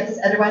 except as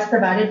otherwise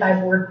provided by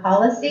board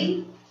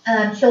policy.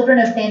 Children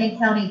of Fannin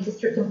County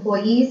district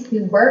employees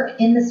who work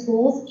in the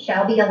schools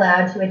shall be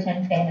allowed to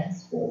attend Fannin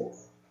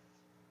schools.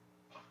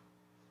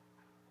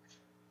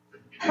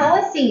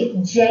 Policy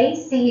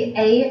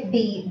JCABB,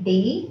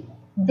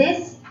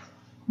 this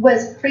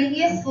was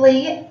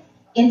previously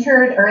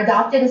entered or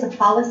adopted as a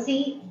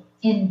policy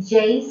in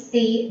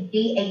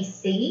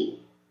JCBAC.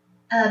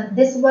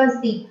 This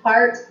was the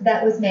part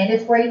that was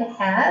mandatory to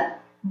have,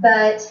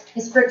 but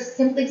Ms. Brooks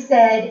simply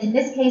said, in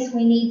this case,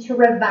 we need to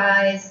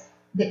revise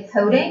the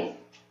coding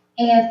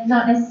and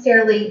not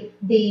necessarily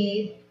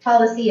the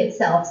policy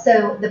itself.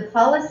 So the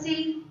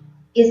policy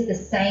is the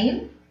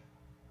same.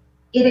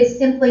 It is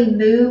simply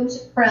moved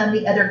from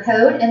the other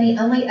code, and the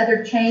only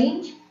other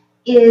change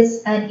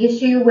is an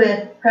issue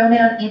with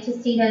pronoun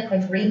antecedent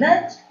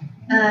agreement,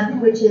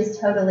 which is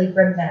totally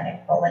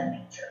grammatical in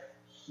nature.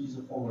 She's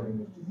a former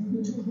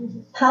English.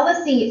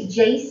 Policy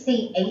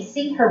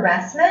JCAC,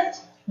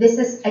 harassment. This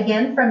is,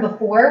 again, from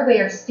before,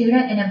 where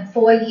student and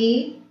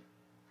employee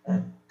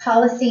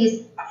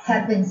policies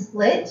have been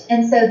split.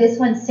 And so this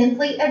one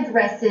simply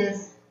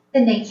addresses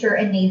the nature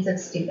and needs of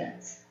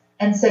students.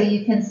 And so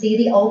you can see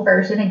the old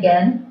version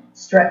again,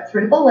 struck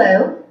through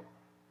below.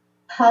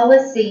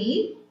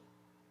 Policy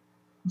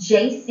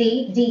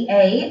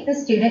JCDA, the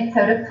Student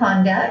Code of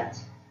Conduct.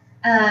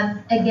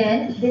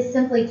 Again, this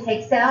simply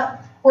takes out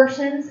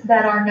portions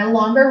that are no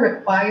longer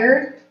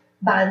required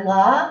by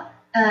law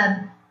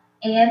and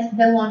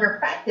no longer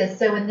practiced.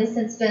 So in this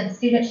instance,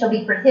 students shall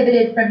be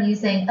prohibited from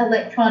using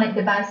electronic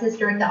devices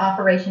during the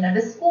operation of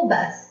a school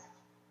bus.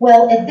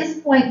 Well, at this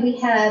point, we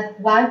have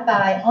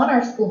Wi-Fi on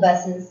our school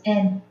buses,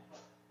 and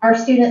our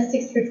students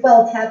 6 through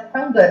 12 have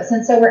Chromebooks,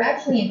 and so we're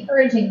actually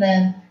encouraging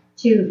them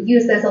to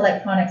use those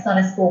electronics on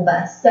a school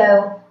bus.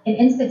 So in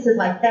instances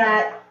like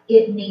that,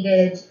 it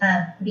needed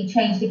to be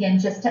changed again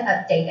just to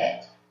update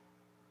it.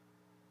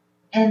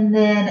 And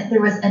then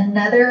there was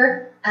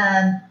another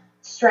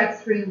strike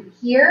through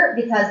here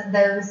because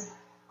those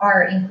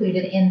are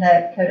included in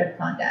the code of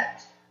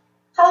conduct.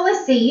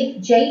 Policy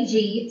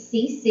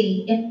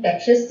JGCC,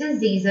 infectious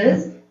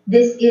diseases.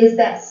 This is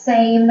that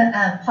same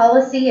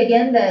policy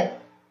again that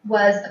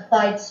was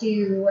applied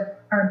to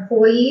our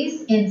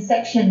employees in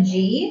section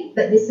G,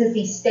 but this is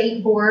the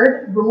state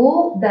board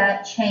rule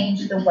that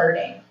changed the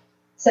wording.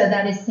 So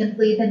that is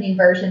simply the new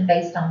version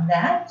based on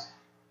that.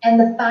 And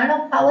the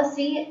final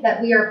policy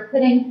that we are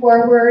putting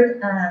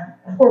forward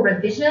for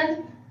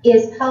revision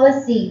is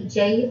policy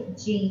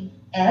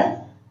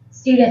JGF,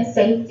 student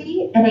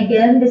safety. And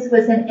again, this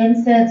was an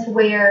instance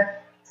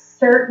where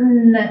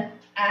certain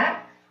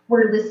acts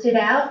were listed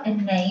out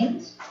and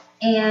named.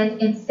 And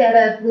instead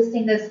of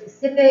listing those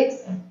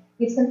specifics,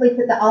 we've simply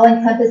put the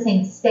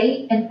all-encompassing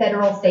state and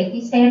federal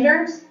safety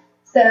standards.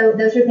 So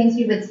those are things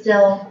you would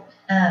still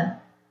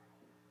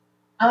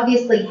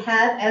obviously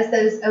have as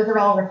those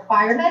overall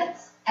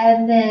requirements.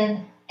 And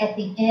then at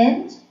the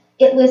end,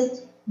 it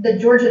lists the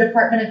Georgia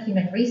Department of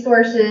Human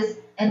Resources,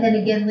 and then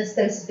again lists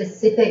those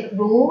specific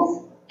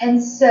rules.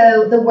 And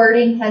so the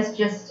wording has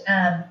just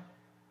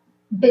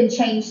been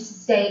changed to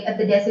state of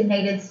the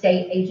designated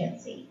state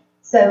agency.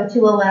 So to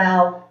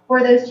allow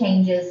for those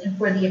changes and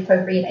for the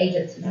appropriate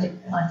agencies to be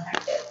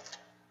contacted.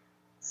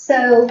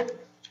 So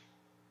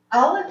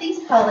all of these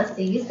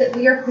policies that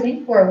we are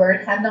putting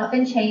forward have not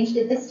been changed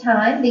at this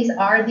time. These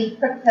are the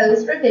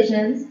proposed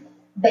revisions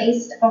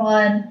based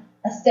on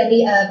a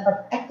study of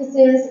our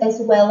practices as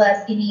well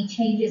as any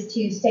changes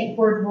to state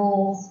board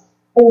rules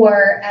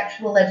or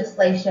actual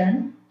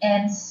legislation.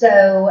 And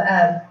so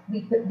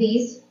we put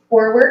these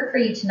forward for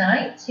you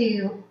tonight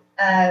to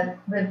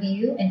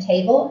review and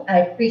table. I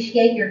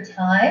appreciate your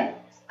time.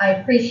 I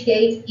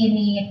appreciate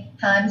any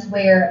times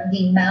where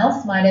the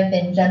mouse might have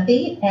been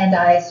jumpy and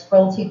I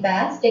scrolled too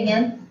fast.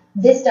 Again,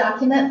 this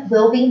document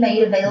will be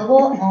made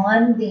available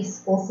on the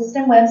school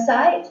system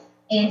website,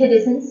 and it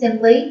is in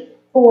Assembly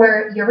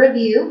for your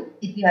review.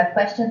 If you have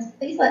questions,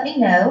 please let me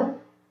know.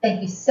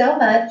 Thank you so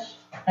much.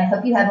 I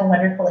hope you have a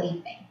wonderful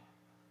evening.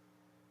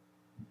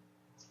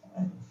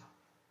 Thank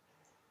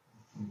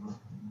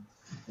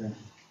you.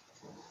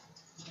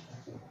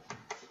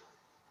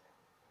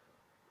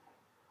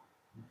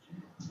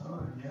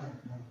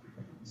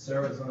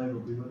 Sarah is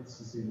unable to be with us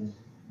this evening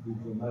due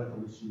to a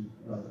medical issue,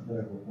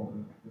 medical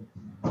appointment.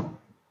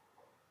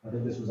 I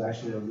think this was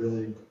actually a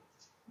really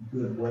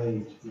good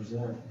way to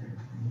present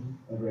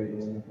a great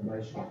deal of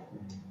information.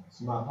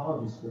 So my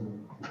apologies for the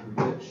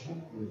glitch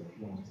with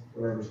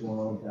whatever's going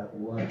on with that. But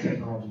we'll have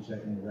technology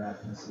check into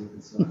that and see if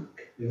it's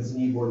an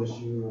e-board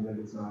issue or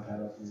maybe it's not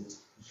had up with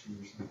issue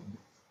or something.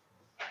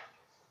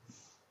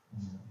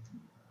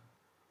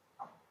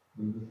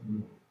 Any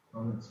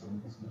comments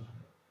on this discussion?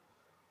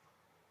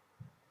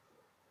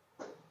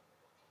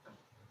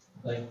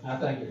 I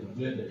think it was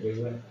good that we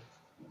went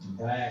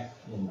back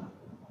and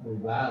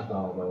revised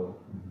all those.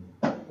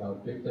 So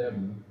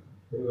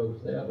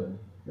 27207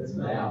 is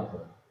now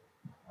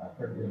a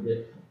pretty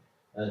good.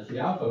 She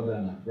also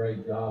done a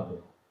great job of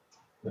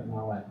putting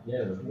all that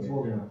together.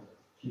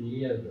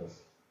 She is a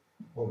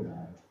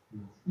organizer.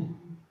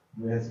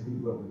 We had some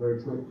people that were very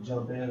quick to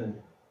jump in and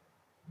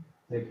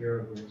take care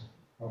of it,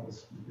 help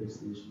us fix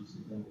the issues.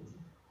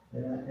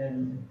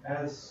 And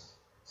as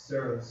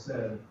Sarah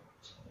said,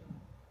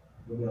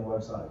 it'll be on the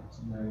website.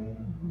 So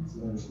Marianne, it's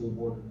on the school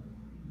board.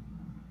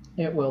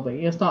 It will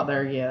be. It's not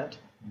there yet.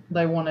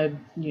 They wanted,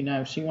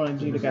 she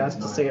wanted you guys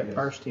to see it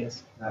first,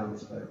 yes. Out of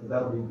respect. But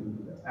that'll be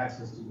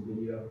access to the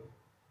video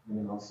and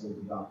then also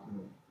the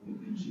document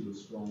that she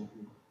was strong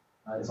to.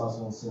 It's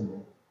also on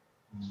symbol,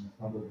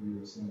 public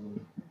view of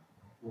symbol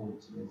for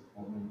today's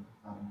appointment.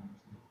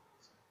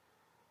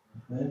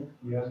 Lynn,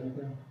 do you have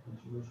anything that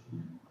you wish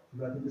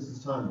to? I think this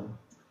is timely.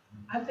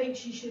 I think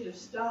she should have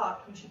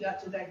stopped when she got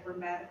to that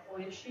grammatical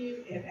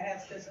issue and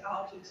asked us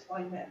all to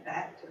explain that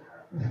back to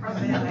her. From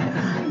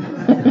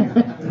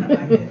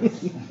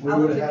I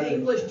was an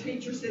English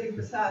teacher sitting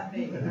beside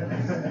me.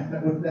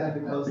 With that,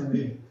 it close the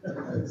meeting.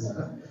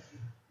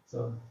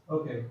 So,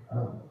 okay.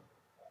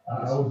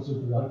 I would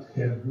simply like to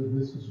have,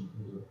 this is a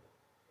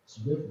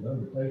significant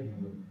undertaking,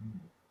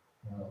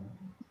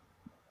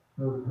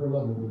 but her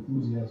level of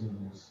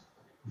enthusiasm is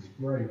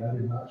great. I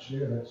did not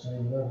share that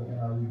same level when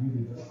I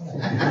reviewed it.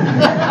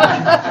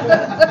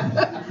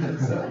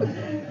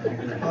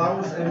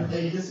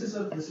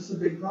 This is a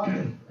big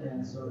project,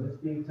 and so it's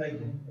being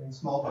taken in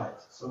small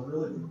bites. So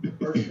really, the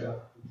first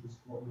step, which is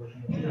what we're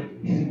looking at,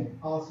 is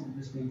policy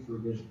just needs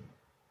revision.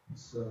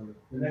 So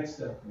the next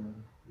step then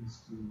is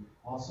to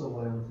also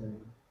learn a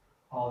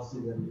policy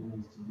that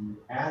needs to be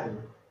added,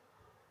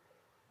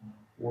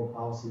 or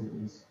policy that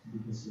needs to be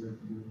considered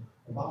to be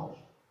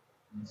abolished.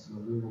 And so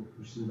we will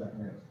pursue that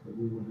next, but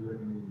we will do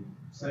it in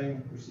the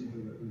same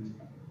procedure that we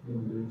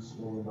introduce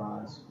or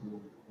revise or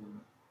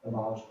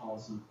abolish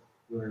policy,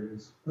 where it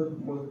is put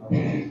before the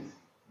public,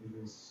 it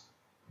is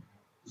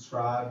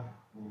described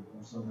or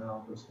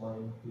somehow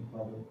explained to the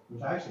public,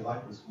 which I actually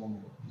like this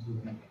formula, because we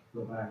can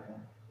go back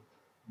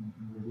and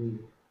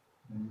review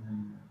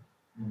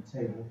and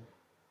table,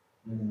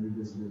 and then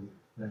revisit it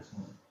next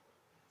month.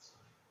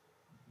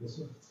 Yes,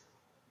 sir.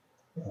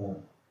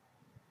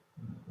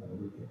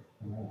 We can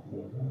come out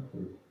with one,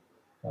 two.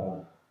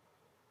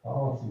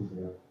 Policies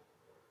are,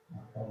 I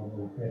call them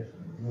little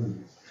testing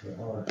rules, they're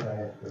hard,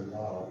 fast, they're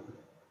law.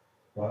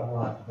 What I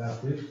like about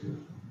this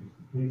system is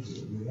the people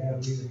that we have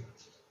here.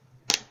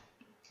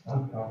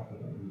 I'm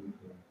confident with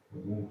the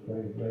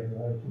administrative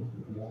regulations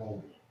that we all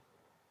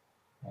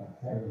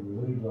have the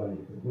leeway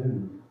to do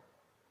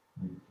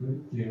and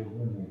treat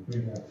children and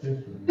treat our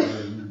system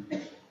where you,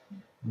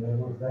 in other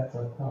words, that's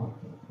our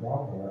conscience,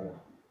 y'all are.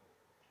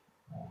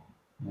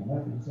 Now,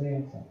 nothing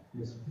saying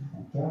something,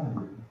 I'm trying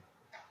to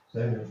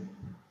say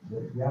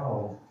that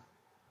y'all,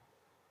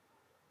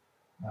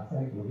 I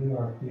think will do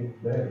our kids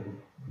better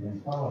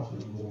than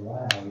policies will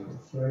allow if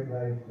it's straight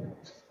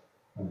laced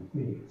and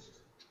fixed.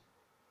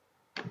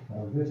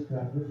 This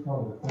part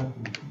of the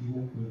country is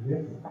uniquely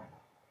different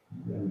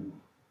than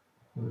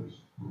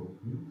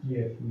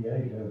GSBA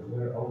does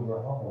their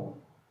overhaul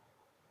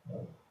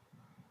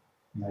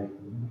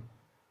making.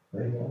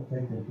 They don't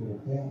take into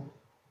account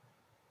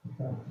the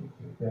conscience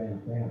of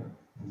family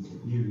and the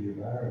beauty of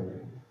our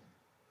area.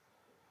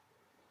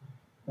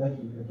 Thank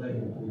you for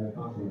that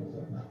confidence.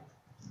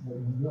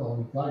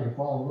 No, if I can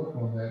follow up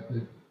on that,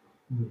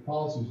 the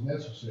policy is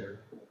necessary.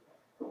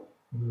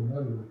 We'll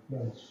never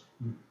replace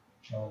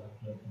child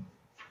protection.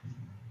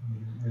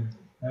 And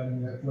having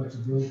that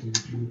flexibility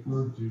that you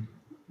referred to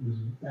is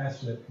an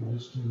asset for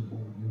this team.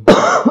 I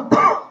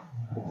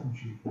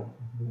appreciate that.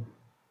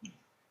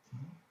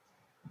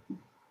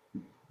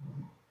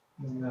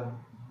 And,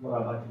 what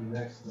I'd like to do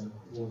next then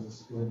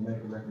was go ahead and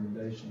make a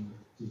recommendation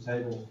to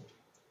table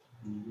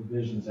the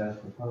revisions as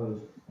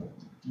proposed.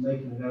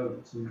 Making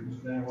note to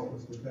Mr. Dan, what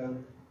was the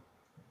code?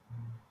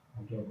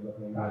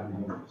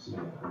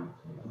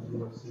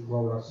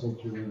 Well, I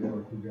sent you the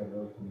work you got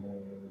open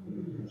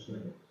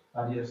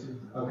IDFC?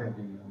 Okay.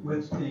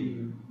 With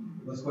the,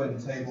 let's go ahead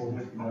and table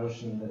with the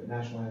motion that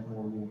national anthem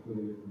will be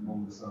included in the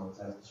moment of silence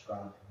as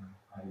described in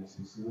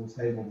IDFC. So we'll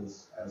table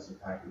this as a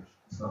package.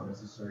 It's not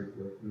necessary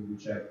for it to be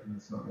checked, and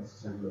it's not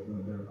necessary to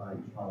identify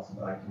each policy,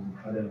 but I can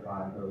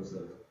identify those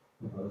that are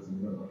proposed in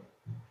the memo.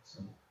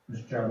 So,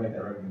 Mr. Chair, I'll make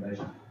that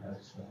recommendation as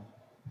described.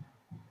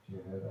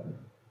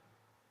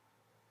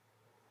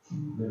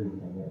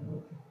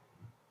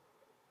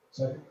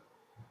 Second.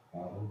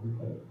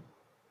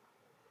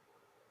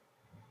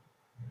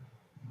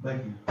 Thank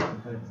you.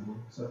 Thank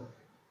you. So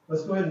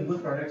let's go ahead and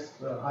look at our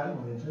next item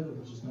on the agenda,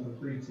 which is number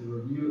 3, to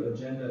review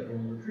agenda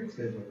and retreat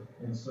schedule.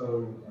 And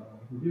so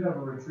we do have a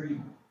retreat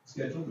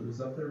schedule that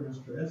is up there.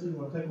 Mr. Ensign, you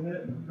want to take a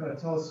minute and kind of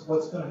tell us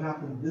what's going to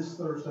happen this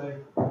Thursday,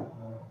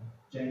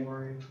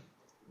 January?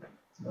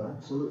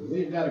 Absolutely.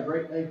 We've got a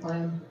great day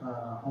planned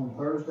on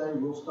Thursday.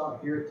 We'll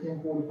start here at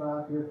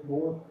 10:45 here at the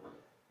board.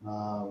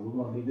 We're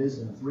going to be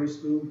visiting 3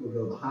 schools. We'll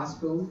go to the high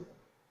school.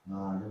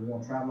 Then we're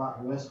going to travel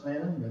out to West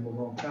Fannin. Then we're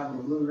going to travel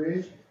to Blue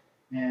Ridge.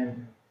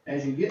 And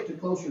as you get to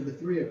closer to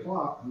 3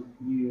 o'clock,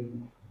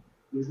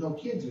 there's no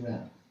kids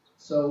around.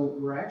 So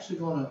we're actually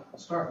going to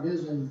start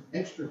visiting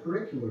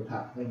extracurricular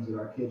type things that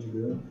our kids are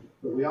doing.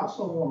 But we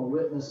also want to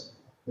witness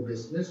the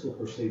dismissal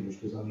procedures,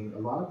 because I mean, a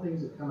lot of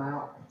things that come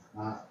out.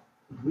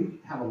 We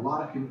have a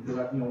lot of,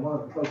 one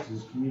of the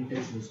focuses is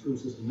communication in school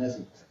system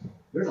message.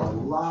 There's a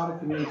lot of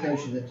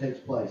communication that takes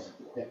place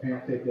at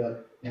parent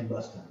pickup and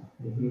bus time.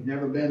 If you've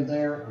never been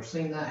there or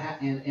seen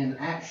that in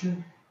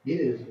action, it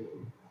is.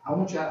 I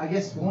want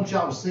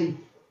y'all to see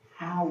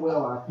how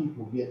well our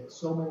people get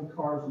so many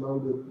cars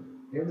loaded,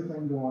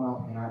 everything going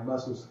on, and our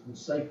buses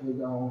safely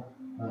gone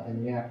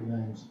in the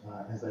afternoons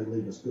as they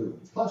leave the school.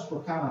 Plus,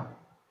 we're kind of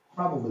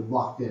probably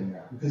blocked in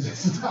there because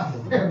it's time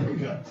for parent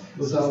pickup.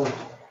 So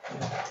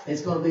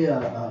it's going to be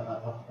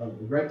a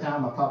great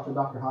time. I talked to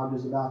Dr.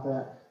 Hodges about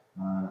that,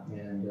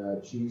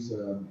 and she's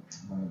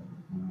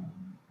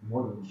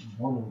more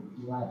than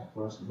glad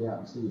for us to be out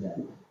and see that.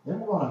 Then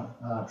we're going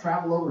to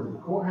travel over to the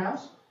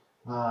courthouse.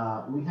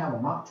 We have a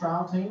mock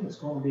trial team that's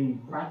going to be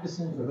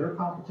practicing for their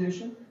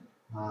competition,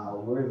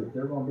 where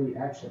they're going to be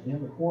actually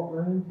in the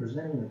courtroom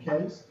presenting the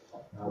case.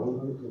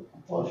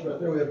 Pause right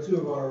there. We have 2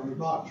 of our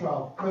mock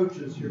trial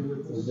coaches here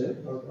with us,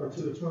 our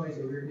 2 attorneys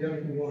over here. Do you have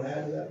anything you want to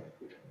add to that?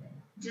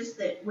 Just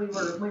that we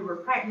were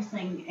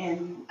practicing,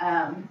 and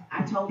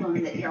I told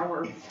them that y'all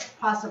were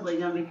possibly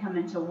going to be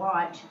coming to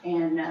watch,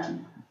 and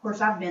of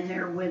course I've been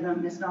there with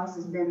them. Miss Noss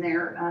has been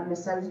there.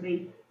 Miss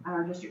Sosby,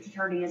 our district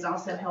attorney, is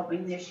also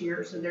helping this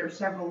year, so there are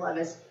several of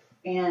us.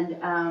 And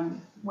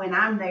when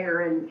I'm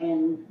there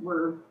and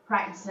we're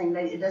practicing,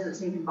 it doesn't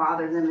seem to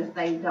bother them if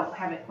they don't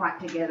have it quite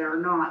together or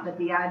not. But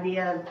the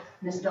idea of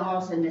Miss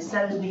Doss and Miss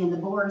Sosby and the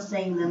board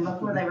seeing them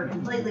before they were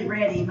completely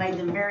ready made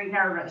them very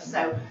nervous.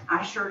 So I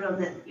assured them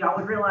that y'all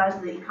would realize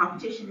the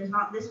competition is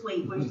not this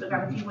week. We've still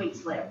got a few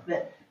weeks left,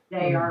 but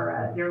they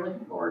are they're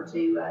looking forward to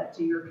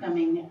your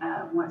coming.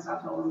 Once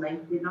I told them they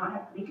did not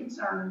have to be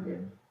concerned if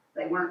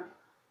they weren't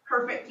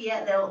perfect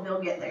yet,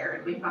 they'll get there.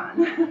 It'll be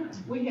fine.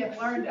 We have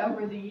learned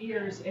over the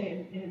years,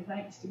 and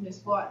thanks to Miss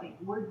Watney,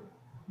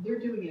 they're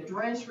doing a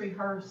dress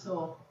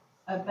rehearsal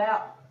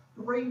about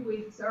 3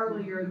 weeks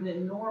earlier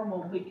than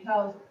normal,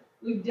 because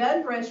we've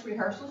done dress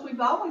rehearsals. We've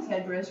always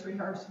had dress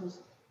rehearsals,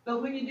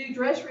 But when you do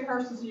dress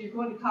rehearsals and you're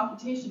going to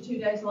competition 2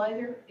 days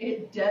later,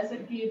 it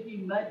doesn't give you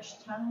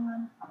much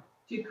time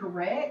to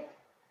correct.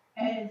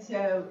 And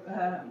so,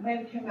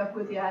 Amanda came up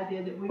with the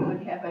idea that we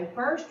would have a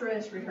first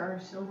dress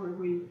rehearsal where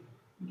we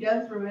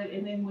go through it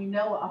and then we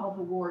know all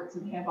the warts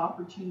and have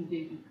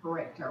opportunity to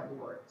correct our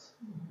warts.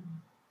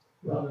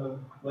 Well, the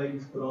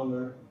ladies put on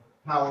their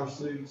power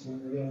suits and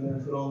the young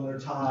men put on their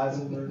ties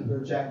and their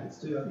jackets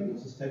too. I think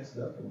it just takes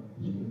it up a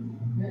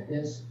notch.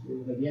 It's,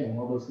 again,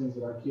 one of those things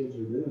that our kids are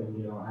doing,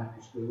 you know,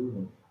 after school,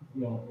 and,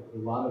 you know, a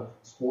lot of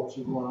sports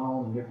are going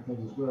on and different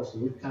things as well, so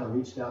we've kind of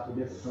reached out to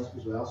different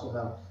principals. We also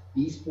have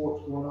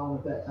esports going on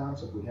at that time,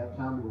 so if we have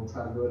time, we'll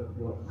try to go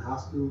up to high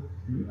school.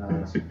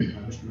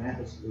 Mr.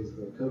 Mathis is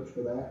the coach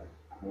for that.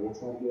 We'll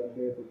try to get up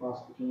there if we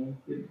possibly can.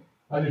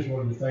 I just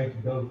wanted to thank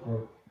you both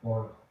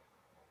for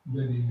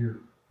lending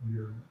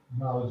your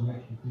knowledge and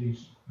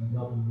expertise and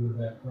helping with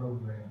that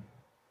program.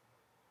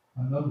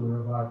 A number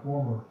of our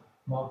former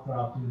mock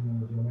trial team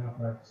members are now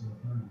practicing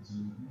attorneys.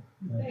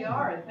 They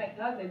are, and thank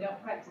God they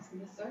don't practice in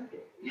the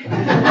circuit.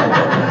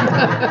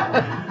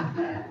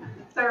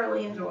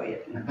 Thoroughly enjoy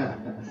it.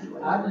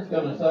 I'm just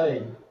gonna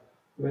say,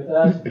 with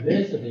us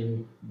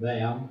visiting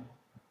them,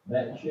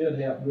 that should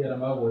help get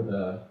them over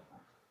the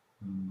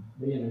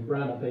being in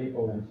front of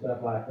people and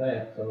stuff like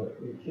that, so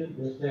it should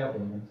just help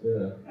them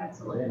instead of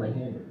Absolutely. being a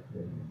hindrance.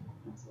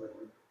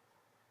 Absolutely.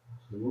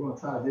 So we're gonna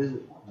try to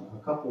visit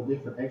a couple of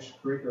different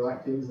extracurricular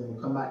activities, and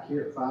we'll come back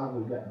here at 5.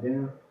 We've got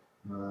dinner,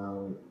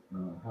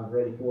 have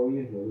ready for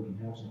you, where we can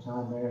have some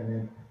time there, and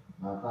then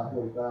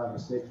 5:45 to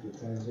 6, we'll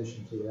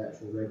transition to the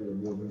actual regular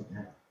board meeting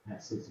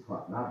at 6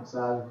 o'clock. And I'm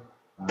excited.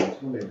 It's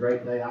gonna be a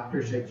great day. I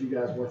appreciate you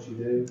guys, what you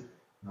do.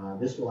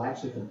 This will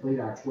actually complete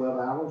our 12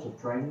 hours of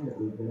training that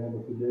we've been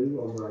able to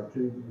do over our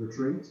 2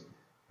 retreats.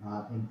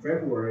 In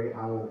February,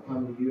 I will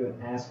come to you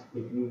and ask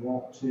if you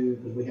want to,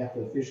 because we have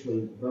to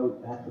officially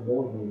vote at the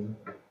board meeting,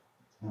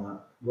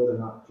 whether or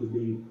not to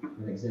be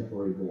an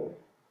exemplary board.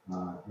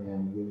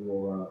 And we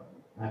will,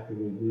 after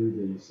we do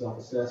the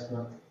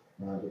self-assessment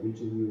that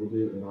each of you will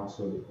do, and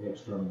also the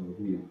external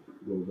review,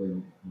 we'll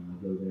then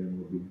go there, and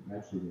we'll be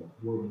actually,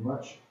 we're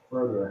much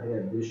further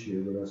ahead this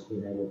year with us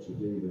being able to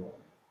do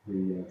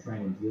the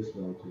trainings this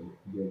way to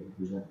be able to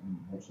present and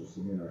actually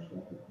submit our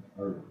stuff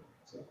early.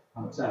 So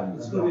I'm excited.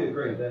 It's going to be a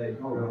great day.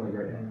 Oh, really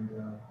great. And,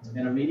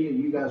 And Amelia,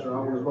 you guys are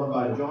always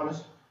welcome to join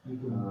us. you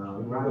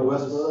can Ride the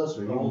west with us,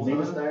 or you can meet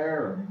us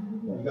there.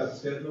 You got the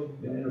schedule,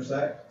 you can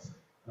intersect,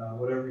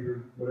 whatever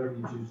you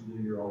choose to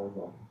do, you're always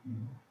welcome.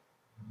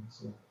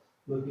 So,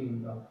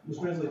 looking,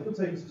 Mr. Rensley, if we'll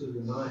take us to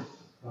the 9th,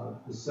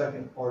 the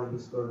second part of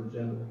this third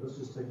agenda. Let's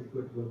just take a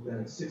quick look then.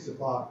 At 6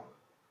 o'clock,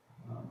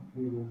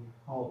 we will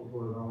call the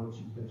word, and I'll let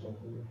you catch up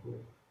real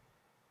quick.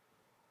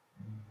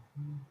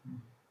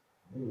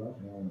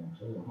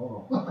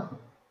 Hold on.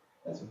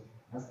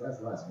 That's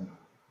the last one.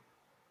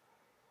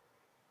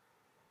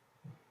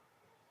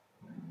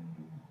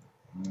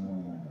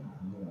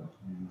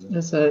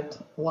 Is it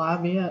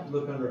live yet?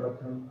 Look under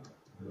upcoming.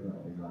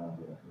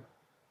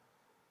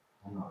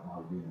 I'm not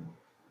logged in.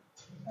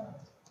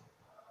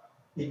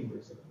 He can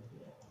fix it.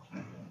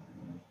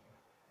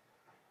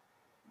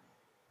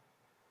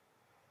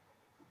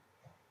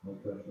 No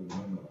pressure to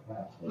remember the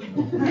password.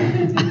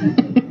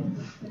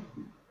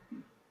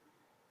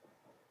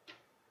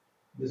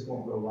 This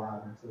won't go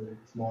live until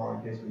tomorrow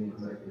in case we need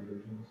to make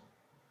revisions.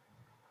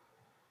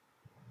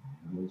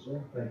 Yes,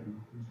 sir. Thank you.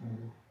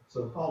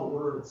 So call to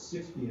order at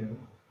 6 p.m.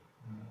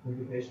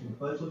 Invocation and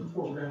pledge. Looking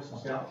forward to some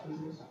Scouts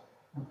business.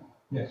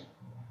 Yes.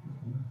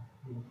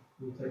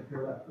 We'll take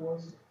care of that for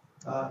us.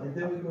 And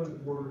then we go into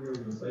board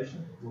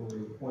reorganization, where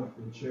we appoint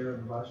the chair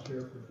and vice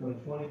chair for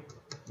 2020.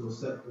 We'll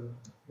set the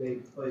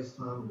date, place,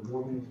 time of the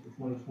board meetings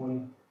for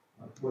 2020.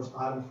 Of course,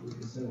 items for the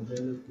consent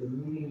agenda. The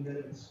meeting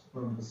minutes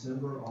from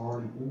December are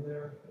already in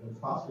there. And it's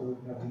possible we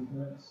can have these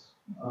minutes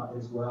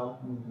as well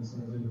in the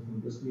consent agenda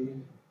from this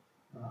meeting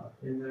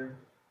in there.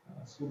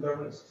 School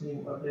governance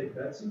team update,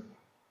 Betsy.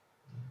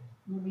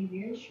 Will be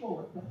very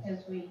short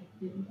because we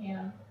didn't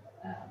have,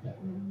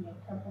 we had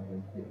a couple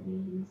of quick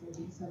meetings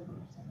in December,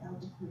 so that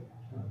was quick.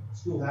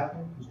 School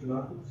happening, Mr.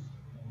 Knuckles.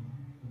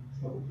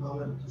 Public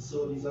comment,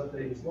 facilities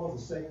update, as well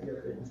as a safety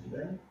update, Mr.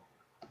 Bennett.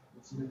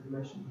 With some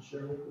information to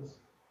share with us.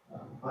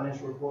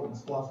 Financial report and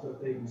SPLOST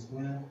update, Ms.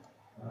 Glenn.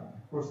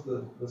 Of course,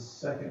 the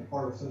second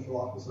part of central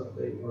office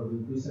update, or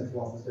the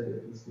central office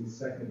data, is the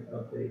second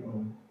update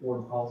on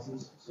board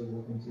policies. So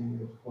we'll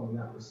continue exploring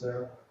that with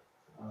Sarah.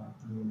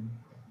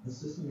 The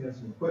system, we have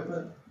some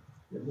equipment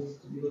that needs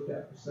to be looked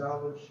at for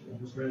salvage. And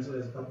Mr. Rensley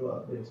has a couple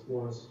of updates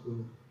for us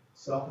with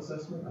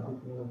self-assessment. I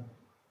think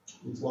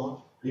it's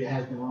launched. It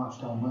has been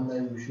launched on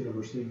Monday. You should have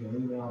received an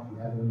email. If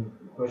you have any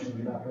questions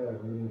about that or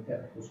need any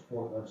technical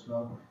support, let us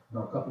know.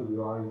 A couple of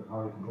you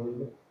already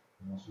completed it.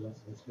 So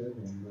that's good.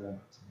 And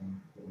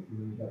if you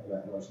need help with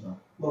that, let us know.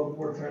 Local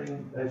board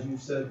training, as you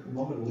said a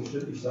moment ago, we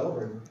should be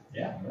celebrating.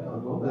 Yeah.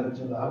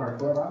 Our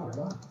 12 hours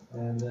done.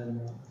 And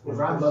then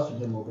Brian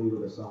Busterton will be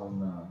with us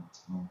on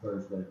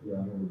Thursday. Yeah, I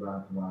remember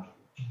Brian from last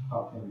year.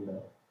 Talk to him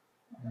today.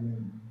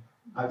 And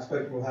I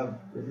expect we'll have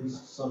at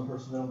least some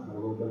personnel, a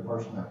little bit of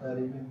personnel that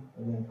evening,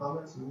 and then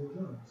comments and we're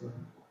done. So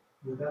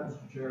with that,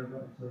 Mr. Chair,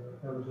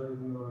 that covers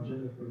everything on our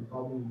agenda for the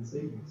call meeting this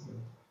evening. So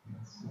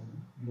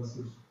unless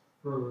there's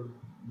further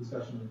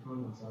discussion and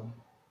comments, I'll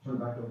turn it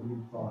back over to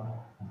you,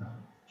 Paul.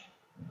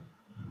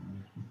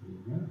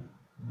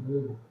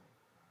 Good.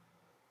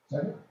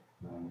 Second?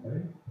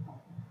 Okay.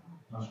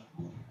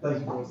 Thank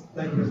you, boys.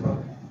 Thank you, Ms.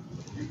 Bowman.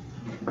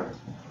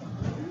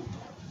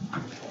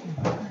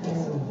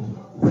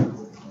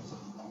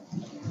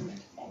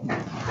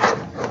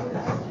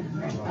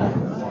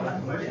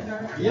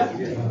 Yep.